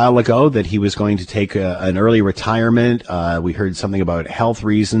a while ago that he was going to take an early retirement. We heard something about health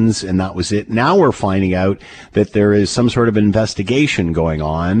reasons, and that was it. Now we're finding out that there is some sort of investigation going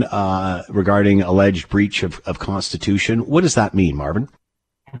on regarding alleged breach of Constitution. What does that mean, Marvin?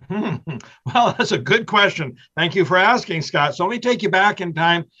 Well, that's a good question. Thank you for asking, Scott. So let me take you back in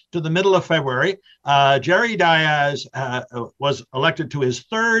time to the middle of February. Jerry Dias was elected to his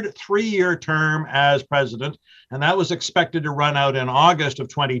third 3-year term as president, and that was expected to run out in August of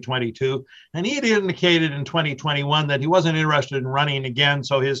 2022. And he had indicated in 2021 that he wasn't interested in running again,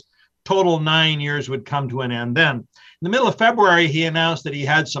 so his total 9 years would come to an end then. In the middle of February, he announced that he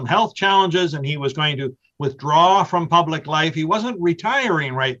had some health challenges and he was going to withdraw from public life. He wasn't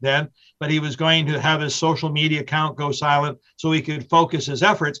retiring right then, but he was going to have his social media account go silent so he could focus his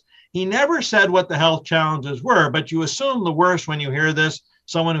efforts. He never said what the health challenges were, but you assume the worst when you hear this,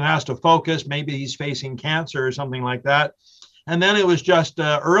 someone who has to focus, maybe he's facing cancer or something like that. And then it was just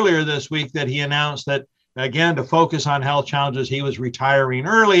earlier this week that he announced that, again, to focus on health challenges, he was retiring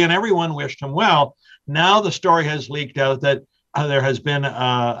early, and everyone wished him well. Now the story has leaked out that there has been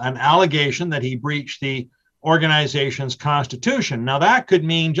an allegation that he breached the organization's constitution. Now, that could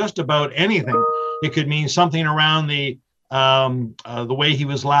mean just about anything. It could mean something around the way he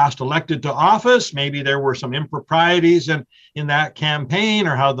was last elected to office. Maybe there were some improprieties in that campaign,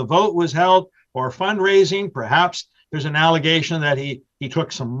 or how the vote was held, or fundraising. Perhaps there's an allegation that he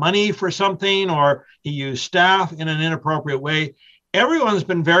took some money for something, or he used staff in an inappropriate way. Everyone's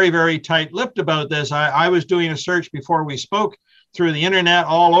been very, very tight-lipped about this. I was doing a search before we spoke through the internet,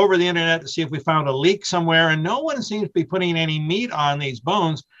 all over the internet, to see if we found a leak somewhere, and no one seems to be putting any meat on these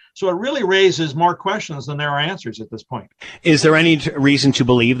bones. So it really raises more questions than there are answers at this point. Is there any reason to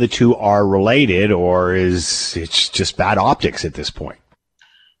believe the two are related, or is it just bad optics at this point?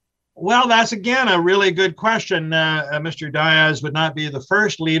 Well, that's, again, a really good question. Mr. Dias would not be the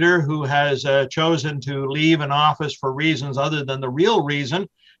first leader who has chosen to leave an office for reasons other than the real reason,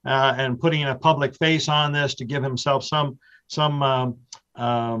 and putting a public face on this to give himself some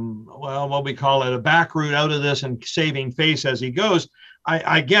what we call it, a back route out of this and saving face as he goes.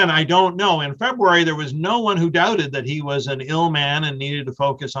 I don't know. In February, there was no one who doubted that he was an ill man and needed to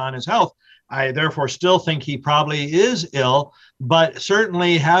focus on his health. I therefore still think he probably is ill, but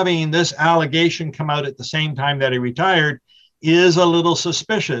certainly having this allegation come out at the same time that he retired is a little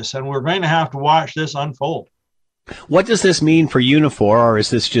suspicious, and we're going to have to watch this unfold. What does this mean for Unifor, or is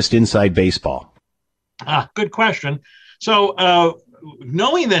this just inside baseball? Good question. So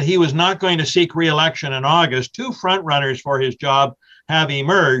knowing that he was not going to seek re-election in August, two front runners for his job have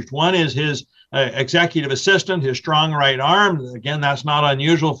emerged. One is his executive assistant, his strong right arm. Again, that's not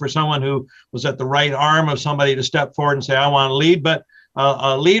unusual for someone who was at the right arm of somebody to step forward and say, I want to lead. But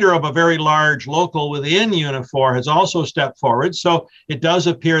a leader of a very large local within Unifor has also stepped forward. So it does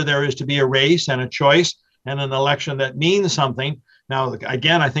appear there is to be a race and a choice and an election that means something. Now,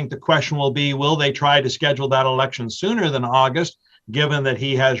 again, I think the question will be, will they try to schedule that election sooner than August, given that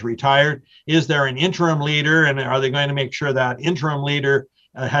he has retired? Is there an interim leader, and are they going to make sure that interim leader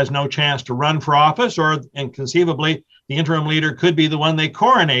has no chance to run for office, and conceivably the interim leader could be the one they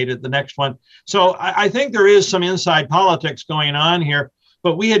coronate at the next one? So I think there is some inside politics going on here,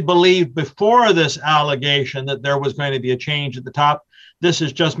 but we had believed before this allegation that there was going to be a change at the top. This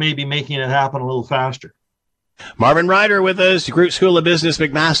is just maybe making it happen a little faster. Marvin Ryder with us, Groot School of Business,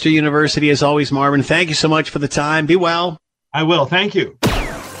 McMaster University. As always, Marvin, thank you so much for the time. Be well. I will. Thank you.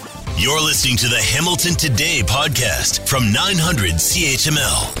 You're listening to the Hamilton Today podcast from 900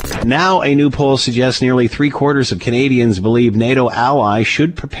 CHML. Now, a new poll suggests nearly 3/4 of Canadians believe NATO allies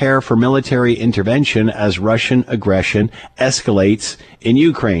should prepare for military intervention as Russian aggression escalates in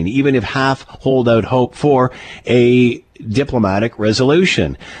Ukraine, even if half hold out hope for a diplomatic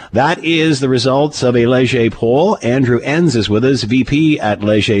resolution. That is the results of a Leger poll. Andrew Enns is with us, VP at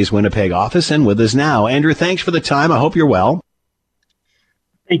Leger's Winnipeg office, and with us now. Andrew, thanks for the time. I hope you're well.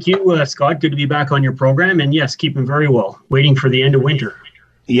 Thank you, Scott. Good to be back on your program. And yes, keeping very well. Waiting for the end of winter.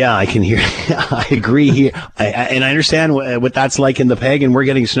 Yeah, I can hear. I agree here. And I understand what that's like in the Peg, and we're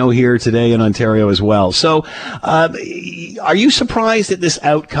getting snow here today in Ontario as well. So, are you surprised at this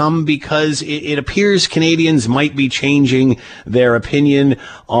outcome? Because it appears Canadians might be changing their opinion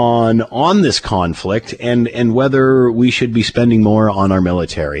on this conflict and whether we should be spending more on our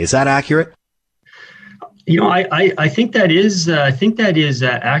military. Is that accurate? I think that is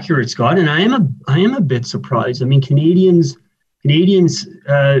accurate, Scott. And I am a bit surprised. I mean, Canadians' views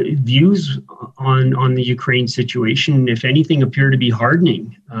on the Ukraine situation, if anything, appear to be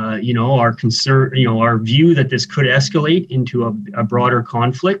hardening. Our concern, our view that this could escalate into a broader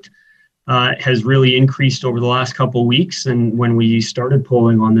conflict has really increased over the last couple of weeks. And when we started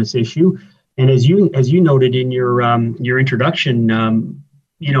polling on this issue, and as you noted in your introduction,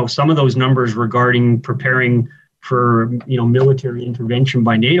 some of those numbers regarding preparing for military intervention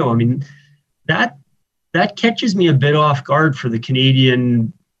by NATO. I mean, that catches me a bit off guard for the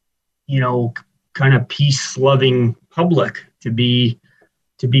Canadian, kind of peace-loving public to be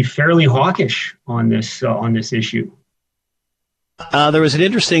fairly hawkish on this issue. There was an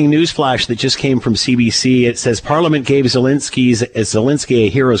interesting news flash that just came from CBC. It says Parliament gave Zelensky a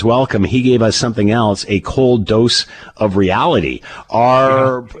hero's welcome. He gave us something else, a cold dose of reality.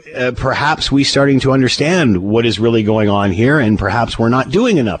 Are perhaps we starting to understand what is really going on here, and perhaps we're not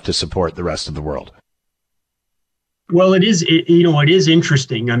doing enough to support the rest of the world? Well, it is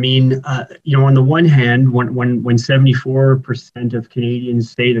interesting. I mean, on the one hand, when 74% of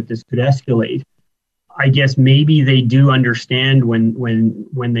Canadians say that this could escalate, I guess maybe they do understand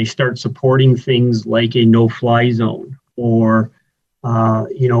when they start supporting things like a no-fly zone or,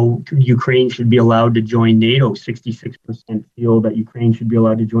 Ukraine should be allowed to join NATO. 66% feel that Ukraine should be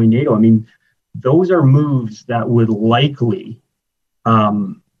allowed to join NATO. I mean, those are moves that would likely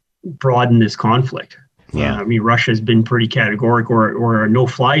broaden this conflict. Yeah, I mean, Russia has been pretty categorical, or a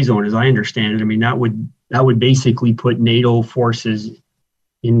no-fly zone, as I understand it. I mean, that would basically put NATO forces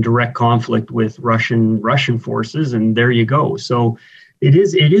in direct conflict with Russian forces, and there you go. So it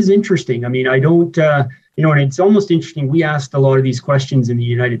is interesting. I mean, I don't, and it's almost interesting. We asked a lot of these questions in the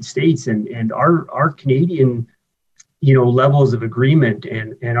United States, and our Canadian, levels of agreement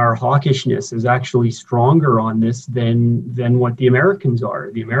and our hawkishness is actually stronger on this than what the Americans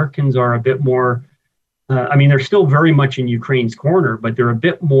are. The Americans are a bit more. They're still very much in Ukraine's corner, but they're a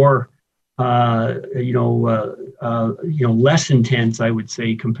bit more, less intense, I would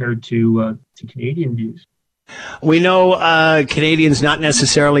say, compared to Canadian views. We know Canadians not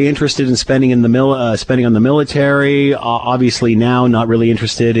necessarily interested in spending on the military. Obviously, now not really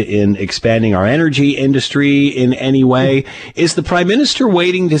interested in expanding our energy industry in any way. Is the Prime Minister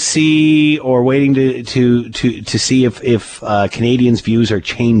waiting to see, or waiting to see if Canadians' views are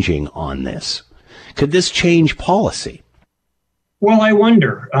changing on this? Could this change policy? Well, I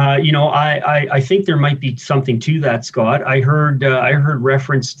wonder. I think there might be something to that, Scott. I heard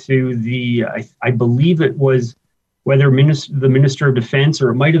reference to I believe it was whether the Minister of Defense, or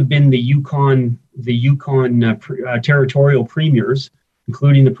it might have been the Yukon territorial premiers,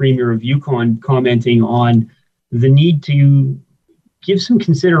 including the Premier of Yukon, commenting on the need to give some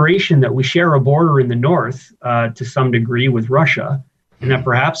consideration that we share a border in the north to some degree with Russia, and that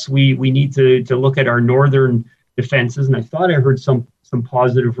perhaps we need to look at our northern defenses. And I thought I heard some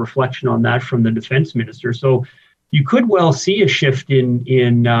positive reflection on that from the defense minister. So you could well see a shift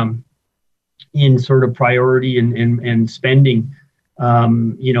in sort of priority and spending,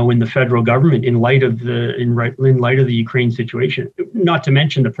 in the federal government in light of the Ukraine situation. Not to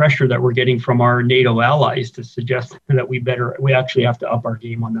mention the pressure that we're getting from our NATO allies to suggest that we actually have to up our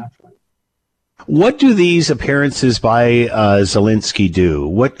game on that front. What do these appearances by Zelensky do?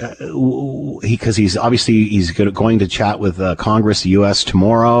 Because he's going to chat with Congress, the U.S.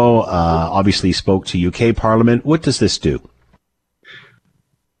 tomorrow. Obviously, spoke to UK Parliament. What does this do?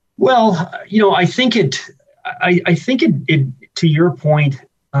 Well, I think it. To your point,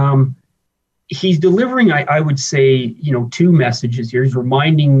 he's delivering. I would say, two messages here. He's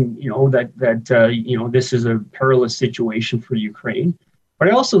reminding, that this is a perilous situation for Ukraine. But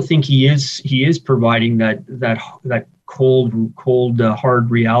I also think he is providing that cold,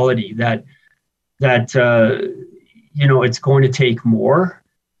 hard reality that it's going to take more,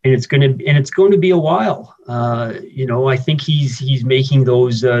 and it's going to be a while. I think he's making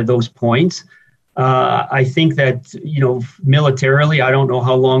those points. I think that militarily, I don't know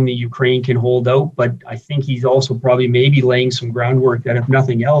how long the Ukraine can hold out, but I think he's also probably maybe laying some groundwork that, if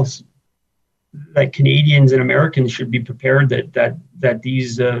nothing else, that Canadians and Americans should be prepared that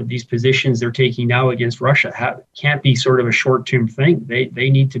these positions they're taking now against Russia can't be sort of a short-term thing. They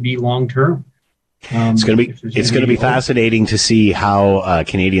need to be long-term. It's going to be fascinating to see how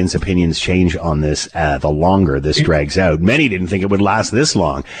Canadians' opinions change on this the longer this drags out. Many didn't think it would last this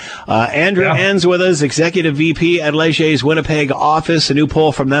long. Andrew Ann's with us, Executive VP at Leger's Winnipeg office. A new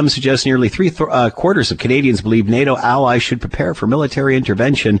poll from them suggests nearly three-quarters of Canadians believe NATO allies should prepare for military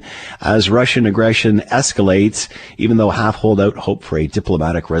intervention as Russian aggression escalates, even though half hold out hope for a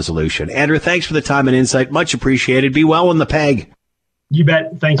diplomatic resolution. Andrew, thanks for the time and insight. Much appreciated. Be well in the peg. You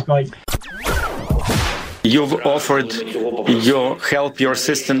bet. Thanks, Mike. You've offered your help, your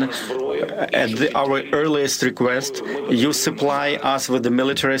assistance at our earliest request. You supply us with the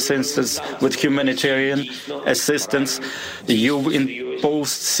military assistance, with humanitarian assistance. You've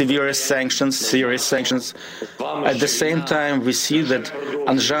imposed serious sanctions. At the same time, we see that,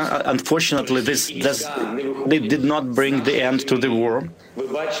 unfortunately, they did not bring the end to the war.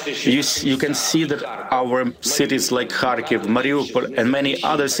 You can see that our cities like Kharkiv, Mariupol, and many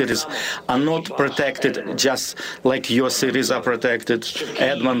other cities are not protected just like your cities are protected,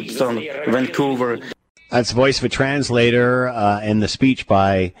 Edmonton, Vancouver. That's voice of a translator in the speech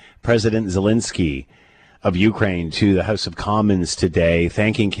by President Zelensky of Ukraine to the House of Commons today,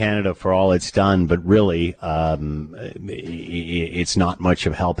 thanking Canada for all it's done, but really it's not much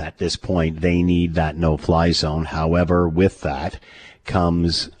of help at this point. They need that no-fly zone. However, with that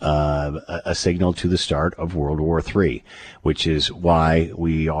comes a signal to the start of World War III, which is why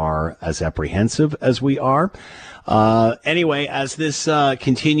we are as apprehensive as we are. Anyway, as this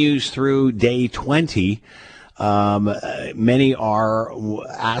continues through day 20, many are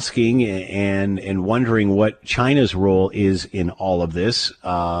asking and wondering what China's role is in all of this.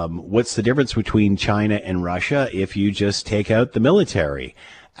 What's the difference between China and Russia if you just take out the military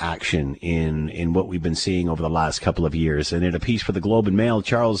action in what we've been seeing over the last couple of years? And in a piece for the Globe and Mail,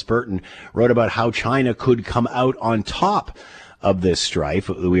 Charles Burton wrote about how China could come out on top of this strife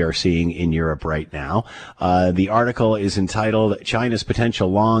that we are seeing in Europe right now. The article is entitled China's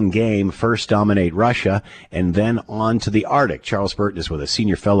Potential Long Game, First Dominate Russia and Then On to the Arctic. Charles Burton is with a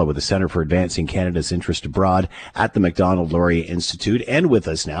senior fellow with the Center for Advancing Canada's Interest Abroad at the Macdonald-Laurier Institute, and with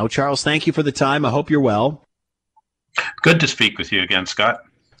us now. Charles, thank you for the time. I hope you're well. Good to speak with you again, Scott.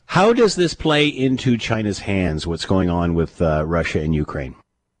 How does this play into China's hands, what's going on with Russia and Ukraine?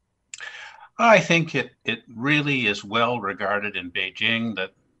 I think it really is well regarded in Beijing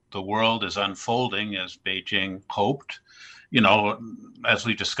that the world is unfolding as Beijing hoped. You know, as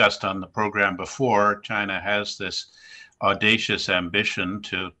we discussed on the program before, China has this audacious ambition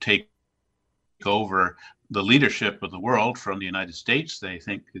to take over the leadership of the world from the United States. They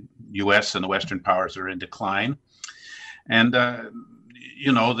think the U.S. and the Western powers are in decline. And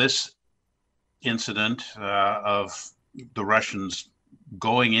you know, this incident of the Russians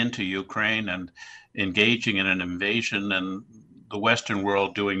going into Ukraine and engaging in an invasion and the Western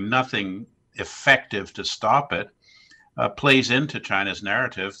world doing nothing effective to stop it plays into China's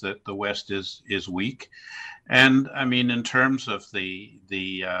narrative that the West is weak. And I mean, in terms of the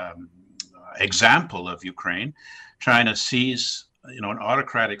example of Ukraine, China sees an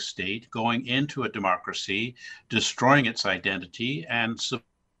autocratic state going into a democracy, destroying its identity and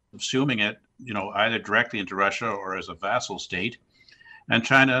subsuming it, either directly into Russia or as a vassal state. And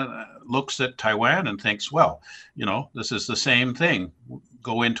China looks at Taiwan and thinks, well, this is the same thing.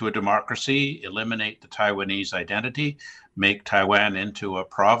 Go into a democracy, eliminate the Taiwanese identity, make Taiwan into a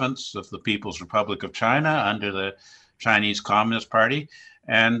province of the People's Republic of China under the Chinese Communist Party.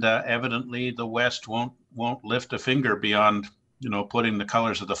 And evidently the West won't lift a finger beyond putting the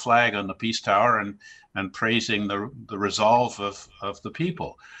colors of the flag on the Peace Tower and praising the resolve of the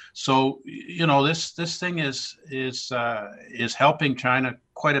people. So this thing is helping China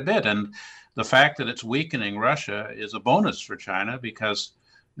quite a bit, and the fact that it's weakening Russia is a bonus for China because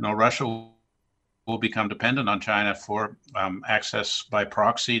Russia will become dependent on China for access by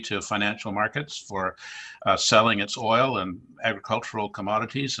proxy to financial markets, for selling its oil and agricultural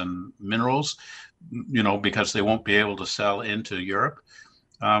commodities and minerals. Because they won't be able to sell into Europe.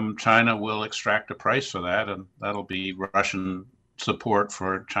 China will extract a price for that, and that'll be Russian support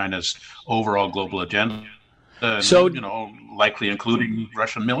for China's overall global agenda. So, likely including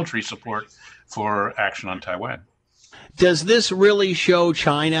Russian military support for action on Taiwan. Does this really show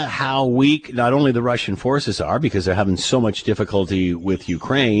China how weak not only the Russian forces are, because they're having so much difficulty with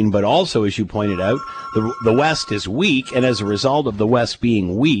Ukraine, but also, as you pointed out, the West is weak, and as a result of the West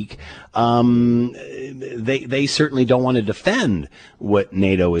being weak, they certainly don't want to defend what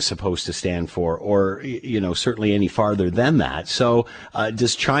NATO is supposed to stand for, or certainly any farther than that. So,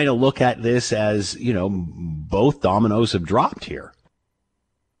 does China look at this as both dominoes have dropped here?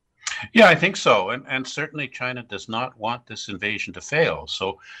 Yeah, I think so. And certainly China does not want this invasion to fail.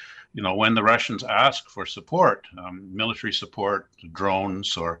 So, when the Russians ask for support, military support,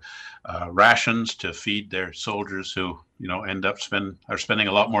 drones or rations to feed their soldiers who, end up spending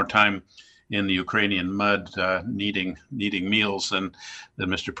a lot more time in the Ukrainian mud, needing meals than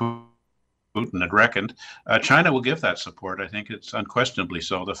Mr. Putin had reckoned, China will give that support. I think it's unquestionably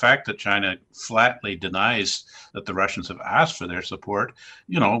so. The fact that China flatly denies that the Russians have asked for their support,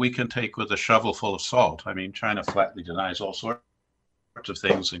 we can take with a shovel full of salt. I mean, China flatly denies all sorts of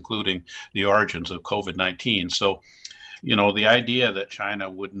things, including the origins of COVID-19. So, the idea that China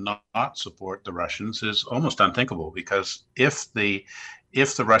would not support the Russians is almost unthinkable, because if the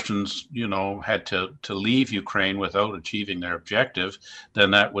Russians, had to leave Ukraine without achieving their objective,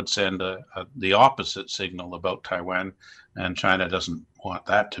 then that would send the opposite signal about Taiwan, and China doesn't want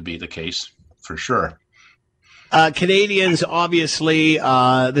that to be the case for sure. Canadians, obviously,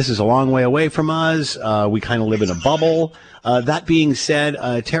 this is a long way away from us. We kind of live in a bubble. That being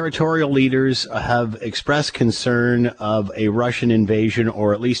said, territorial leaders have expressed concern of a Russian invasion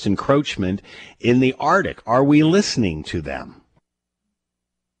or at least encroachment in the Arctic. Are we listening to them?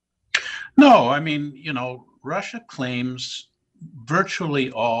 No, I mean, Russia claims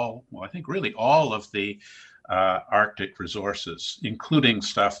virtually all, well, I think really all of the Arctic resources, including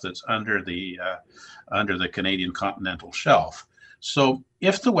stuff that's under the Canadian continental shelf. So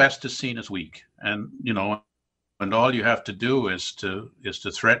if the West is seen as weak, and and all you have to do is to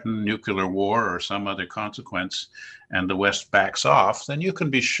threaten nuclear war or some other consequence, and the West backs off, then you can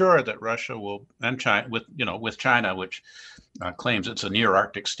be sure that Russia will, and China, with China, which claims it's a near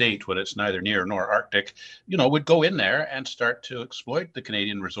Arctic state when it's neither near nor Arctic, would go in there and start to exploit the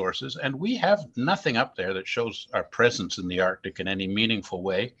Canadian resources. And we have nothing up there that shows our presence in the Arctic in any meaningful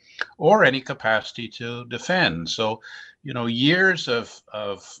way, or any capacity to defend. So, years of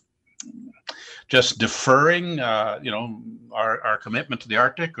just deferring, our commitment to the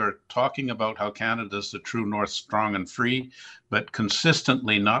Arctic, or talking about how Canada's the true North, strong and free, but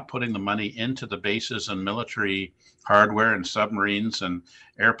consistently not putting the money into the bases and military hardware and submarines and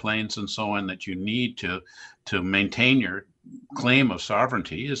airplanes and so on that you need to maintain your claim of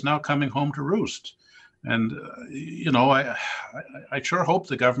sovereignty, is now coming home to roost. And, I sure hope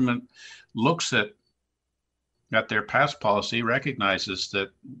the government looks at their past policy, recognizes that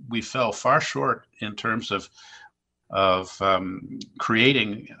we fell far short in terms of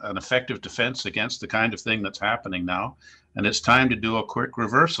creating an effective defense against the kind of thing that's happening now. And it's time to do a quick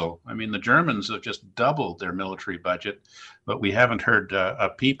reversal. I mean, the Germans have just doubled their military budget, but we haven't heard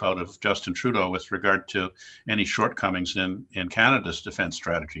a peep out of Justin Trudeau with regard to any shortcomings in Canada's defense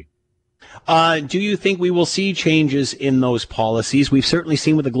strategy. Do you think we will see changes in those policies? We've certainly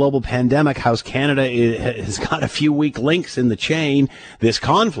seen with the global pandemic how Canada has got a few weak links in the chain. This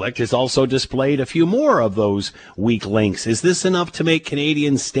conflict has also displayed a few more of those weak links. Is this enough to make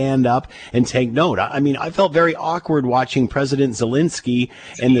Canadians stand up and take note? I mean, I felt very awkward watching President Zelensky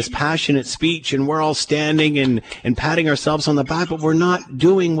and this passionate speech, and we're all standing and patting ourselves on the back, but we're not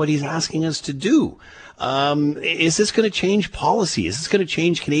doing what he's asking us to do. Is this going to change policy? Is this going to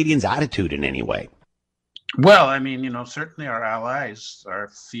change Canadians' attitude in any way? Well, I mean, certainly our allies are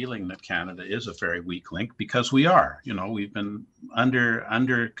feeling that Canada is a very weak link, because we are. We've been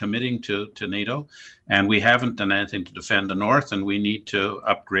under committing to NATO, and we haven't done anything to defend the North, and we need to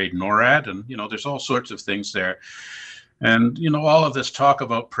upgrade NORAD, and there's all sorts of things there. And all of this talk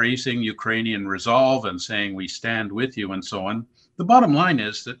about praising Ukrainian resolve and saying we stand with you and so on. The bottom line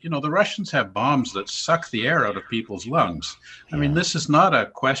is that, the Russians have bombs that suck the air out of people's lungs. I mean, this is not a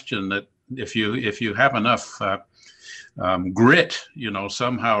question that if you have enough grit,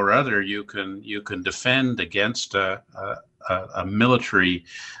 somehow or other, you can defend against a military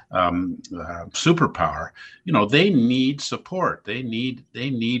superpower. They need support. They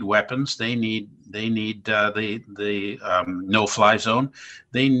need weapons. They need the no-fly zone.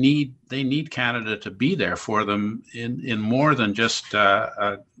 They need Canada to be there for them in more than just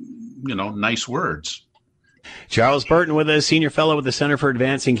nice words. Charles Burton with us, Senior Fellow with the Center for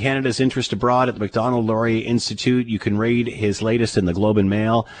Advancing Canada's Interest Abroad at the Macdonald-Laurier Institute. You can read his latest in the Globe and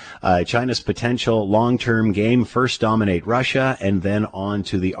Mail, China's potential long-term game, first dominate Russia and then on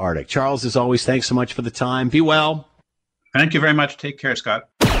to the Arctic. Charles, as always, thanks so much for the time. Be well. Thank you very much. Take care, Scott.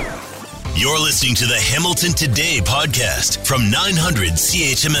 You're listening to the Hamilton Today podcast from 900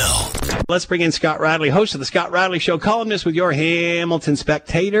 CHML. Let's bring in Scott Radley, host of the Scott Radley Show, columnist with your Hamilton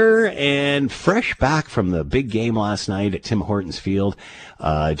Spectator, and fresh back from the big game last night at Tim Hortons Field,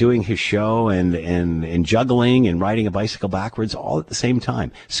 doing his show and juggling and riding a bicycle backwards all at the same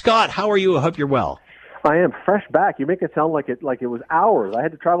time. Scott, how are you? I hope you're well. I am fresh back. You make it sound like it was hours. I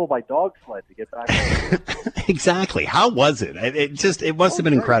had to travel by dog sled to get back home. Exactly. How was it? It must have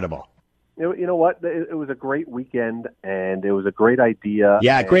been incredible. You know what? It was a great weekend, and it was a great idea.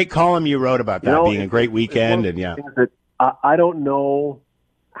 Yeah, and, great column you wrote about that being a great weekend, and yeah. That, I don't know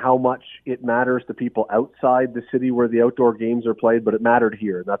how much it matters to people outside the city where the outdoor games are played, but it mattered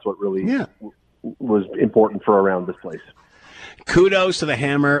here, and that's what really was important for around this place. Kudos to the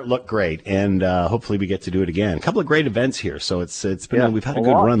Hammer. Looked great, and hopefully we get to do it again. A couple of great events here, so it's been we've had a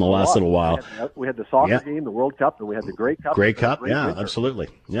good run the last little while. We had the soccer game, the World Cup, and we had the Grey Cup. Grey Cup, absolutely.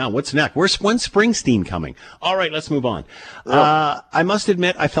 Yeah, what's next? When's Springsteen coming? All right, let's move on. I must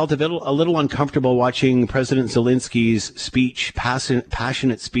admit, I felt a little uncomfortable watching President Zelensky's speech,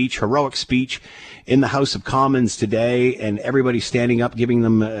 passionate speech, heroic speech in the House of Commons today, and everybody standing up, giving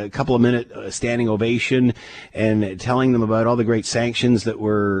them a couple of minute standing ovation, and telling them about all the great sanctions that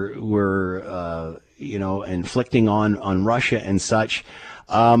were inflicting on Russia and such.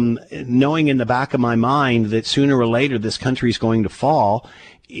 Knowing in the back of my mind that sooner or later this country's going to fall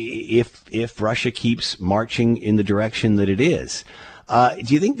if Russia keeps marching in the direction that it is.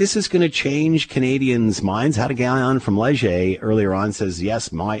 Do you think this is going to change Canadians' minds? Had a guy on from Leger earlier on says,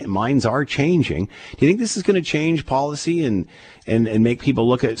 yes, minds are changing. Do you think this is going to change policy and make people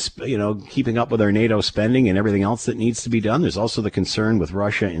look at, keeping up with our NATO spending and everything else that needs to be done? There's also the concern with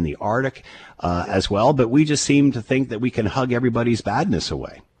Russia in the Arctic as well, but we just seem to think that we can hug everybody's badness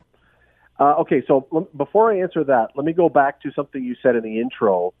away. Okay, so before I answer that, let me go back to something you said in the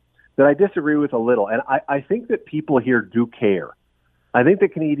intro that I disagree with a little, and I think that people here do care. I think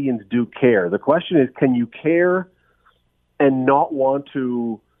that Canadians do care. The question is, can you care and not want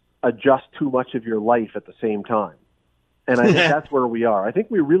to adjust too much of your life at the same time? And I think that's where we are. I think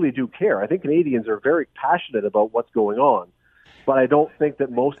we really do care. I think Canadians are very passionate about what's going on. But I don't think that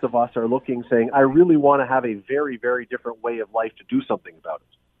most of us are looking, saying, I really want to have a very, very different way of life to do something about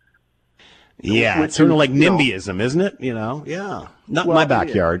it. Yeah, it's sort of like NIMBYism, isn't it? Yeah. Not in my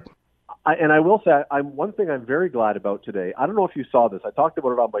backyard. And I will say, one thing I'm very glad about today, I don't know if you saw this. I talked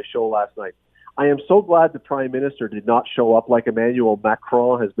about it on my show last night. I am so glad the Prime Minister did not show up like Emmanuel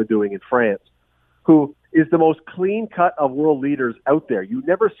Macron has been doing in France, who is the most clean-cut of world leaders out there. You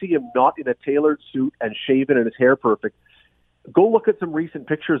never see him not in a tailored suit and shaven and his hair perfect. Go look at some recent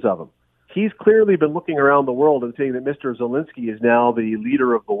pictures of him. He's clearly been looking around the world and saying that Mr. Zelensky is now the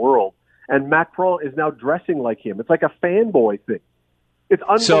leader of the world, and Macron is now dressing like him. It's like a fanboy thing. It's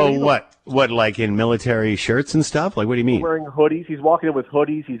unbelievable. So what, like in military shirts and stuff? Like, what do you mean? He's wearing hoodies. He's walking in with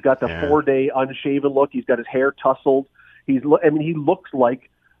hoodies. He's got the 4-day unshaven look. He's got his hair tousled. He looks like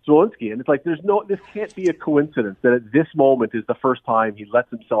Zelensky. And it's like, this can't be a coincidence that at this moment is the first time he lets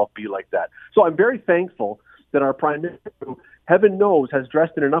himself be like that. So I'm very thankful that our Prime Minister, who heaven knows has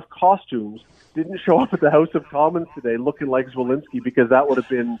dressed in enough costumes, didn't show up at the House of Commons today looking like Zelensky, because that would have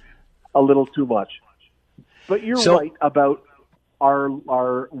been a little too much. But you're right about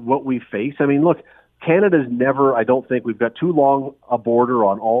our what we face. I mean, look, Canada's never, I don't think, we've got too long a border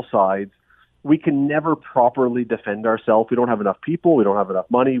on all sides. We can never properly defend ourselves. We don't have enough people. We don't have enough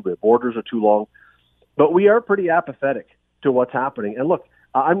money. The borders are too long. But we are pretty apathetic to what's happening. And look,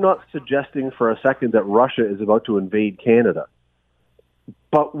 I'm not suggesting for a second that Russia is about to invade Canada.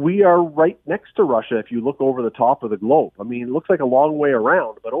 But we are right next to Russia if you look over the top of the globe. I mean, it looks like a long way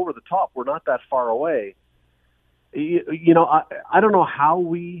around, but over the top, we're not that far away. I don't know how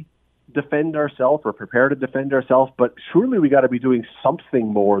we defend ourselves or prepare to defend ourselves, but surely we got to be doing something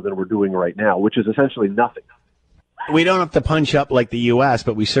more than we're doing right now, which is essentially nothing. We don't have to punch up like the U.S.,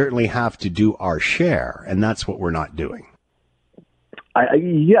 but we certainly have to do our share, and that's what we're not doing.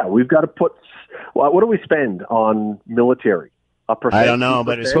 We've got to put. What do we spend on military? I don't know,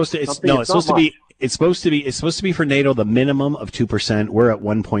 but it's supposed to. It's supposed to be for NATO the minimum of 2%. We're at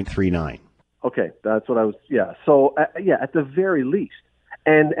 1.39. Okay, that's what I was. Yeah, so at the very least,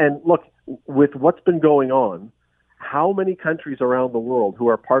 and look, with what's been going on, how many countries around the world who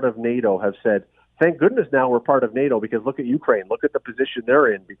are part of NATO have said, "Thank goodness now we're part of NATO," because look at Ukraine, look at the position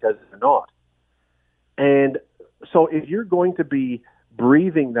they're in because they're not. And so, if you're going to be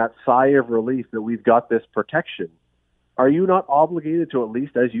breathing that sigh of relief that we've got this protection, are you not obligated to at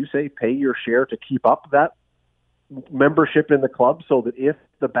least, as you say, pay your share to keep up that membership in the club, so that if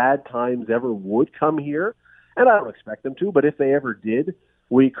the bad times ever would come here, And I don't expect them to, but if they ever did,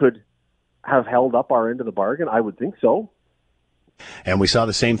 we could have held up our end of the bargain. I would think so. And we saw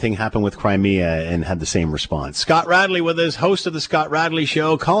the same thing happen with Crimea and had the same response. Scott Radley with us, host of the Scott Radley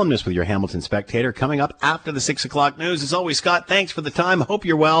Show, columnist with your Hamilton Spectator, coming up after the 6 o'clock news. As always, Scott, thanks for the time. Hope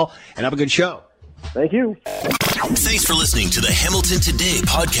you're well and have a good show. Thank you. Thanks for listening to the Hamilton Today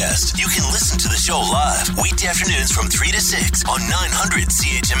podcast. You can listen to the show live weekday afternoons from 3 to 6 on 900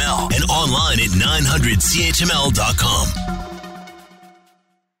 CHML and online at 900CHML.com.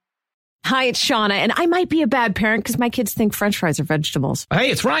 Hi, it's Shauna, and I might be a bad parent because my kids think French fries are vegetables. Hey,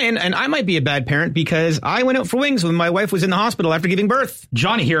 it's Ryan, and I might be a bad parent because I went out for wings when my wife was in the hospital after giving birth.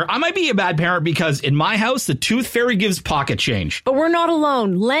 Johnny here. I might be a bad parent because in my house, the tooth fairy gives pocket change. But we're not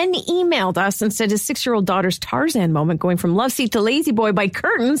alone. Len emailed us and said his 6-year-old daughter's Tarzan moment going from love seat to lazy boy by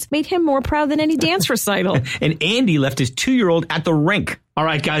curtains made him more proud than any dance recital. And Andy left his 2-year-old at the rink. All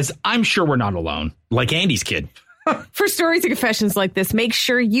right, guys, I'm sure we're not alone. Like Andy's kid. For stories and confessions like this, make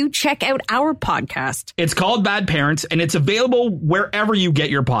sure you check out our podcast. It's called Bad Parents, and it's available wherever you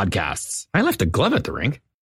get your podcasts. I left a glove at the rink.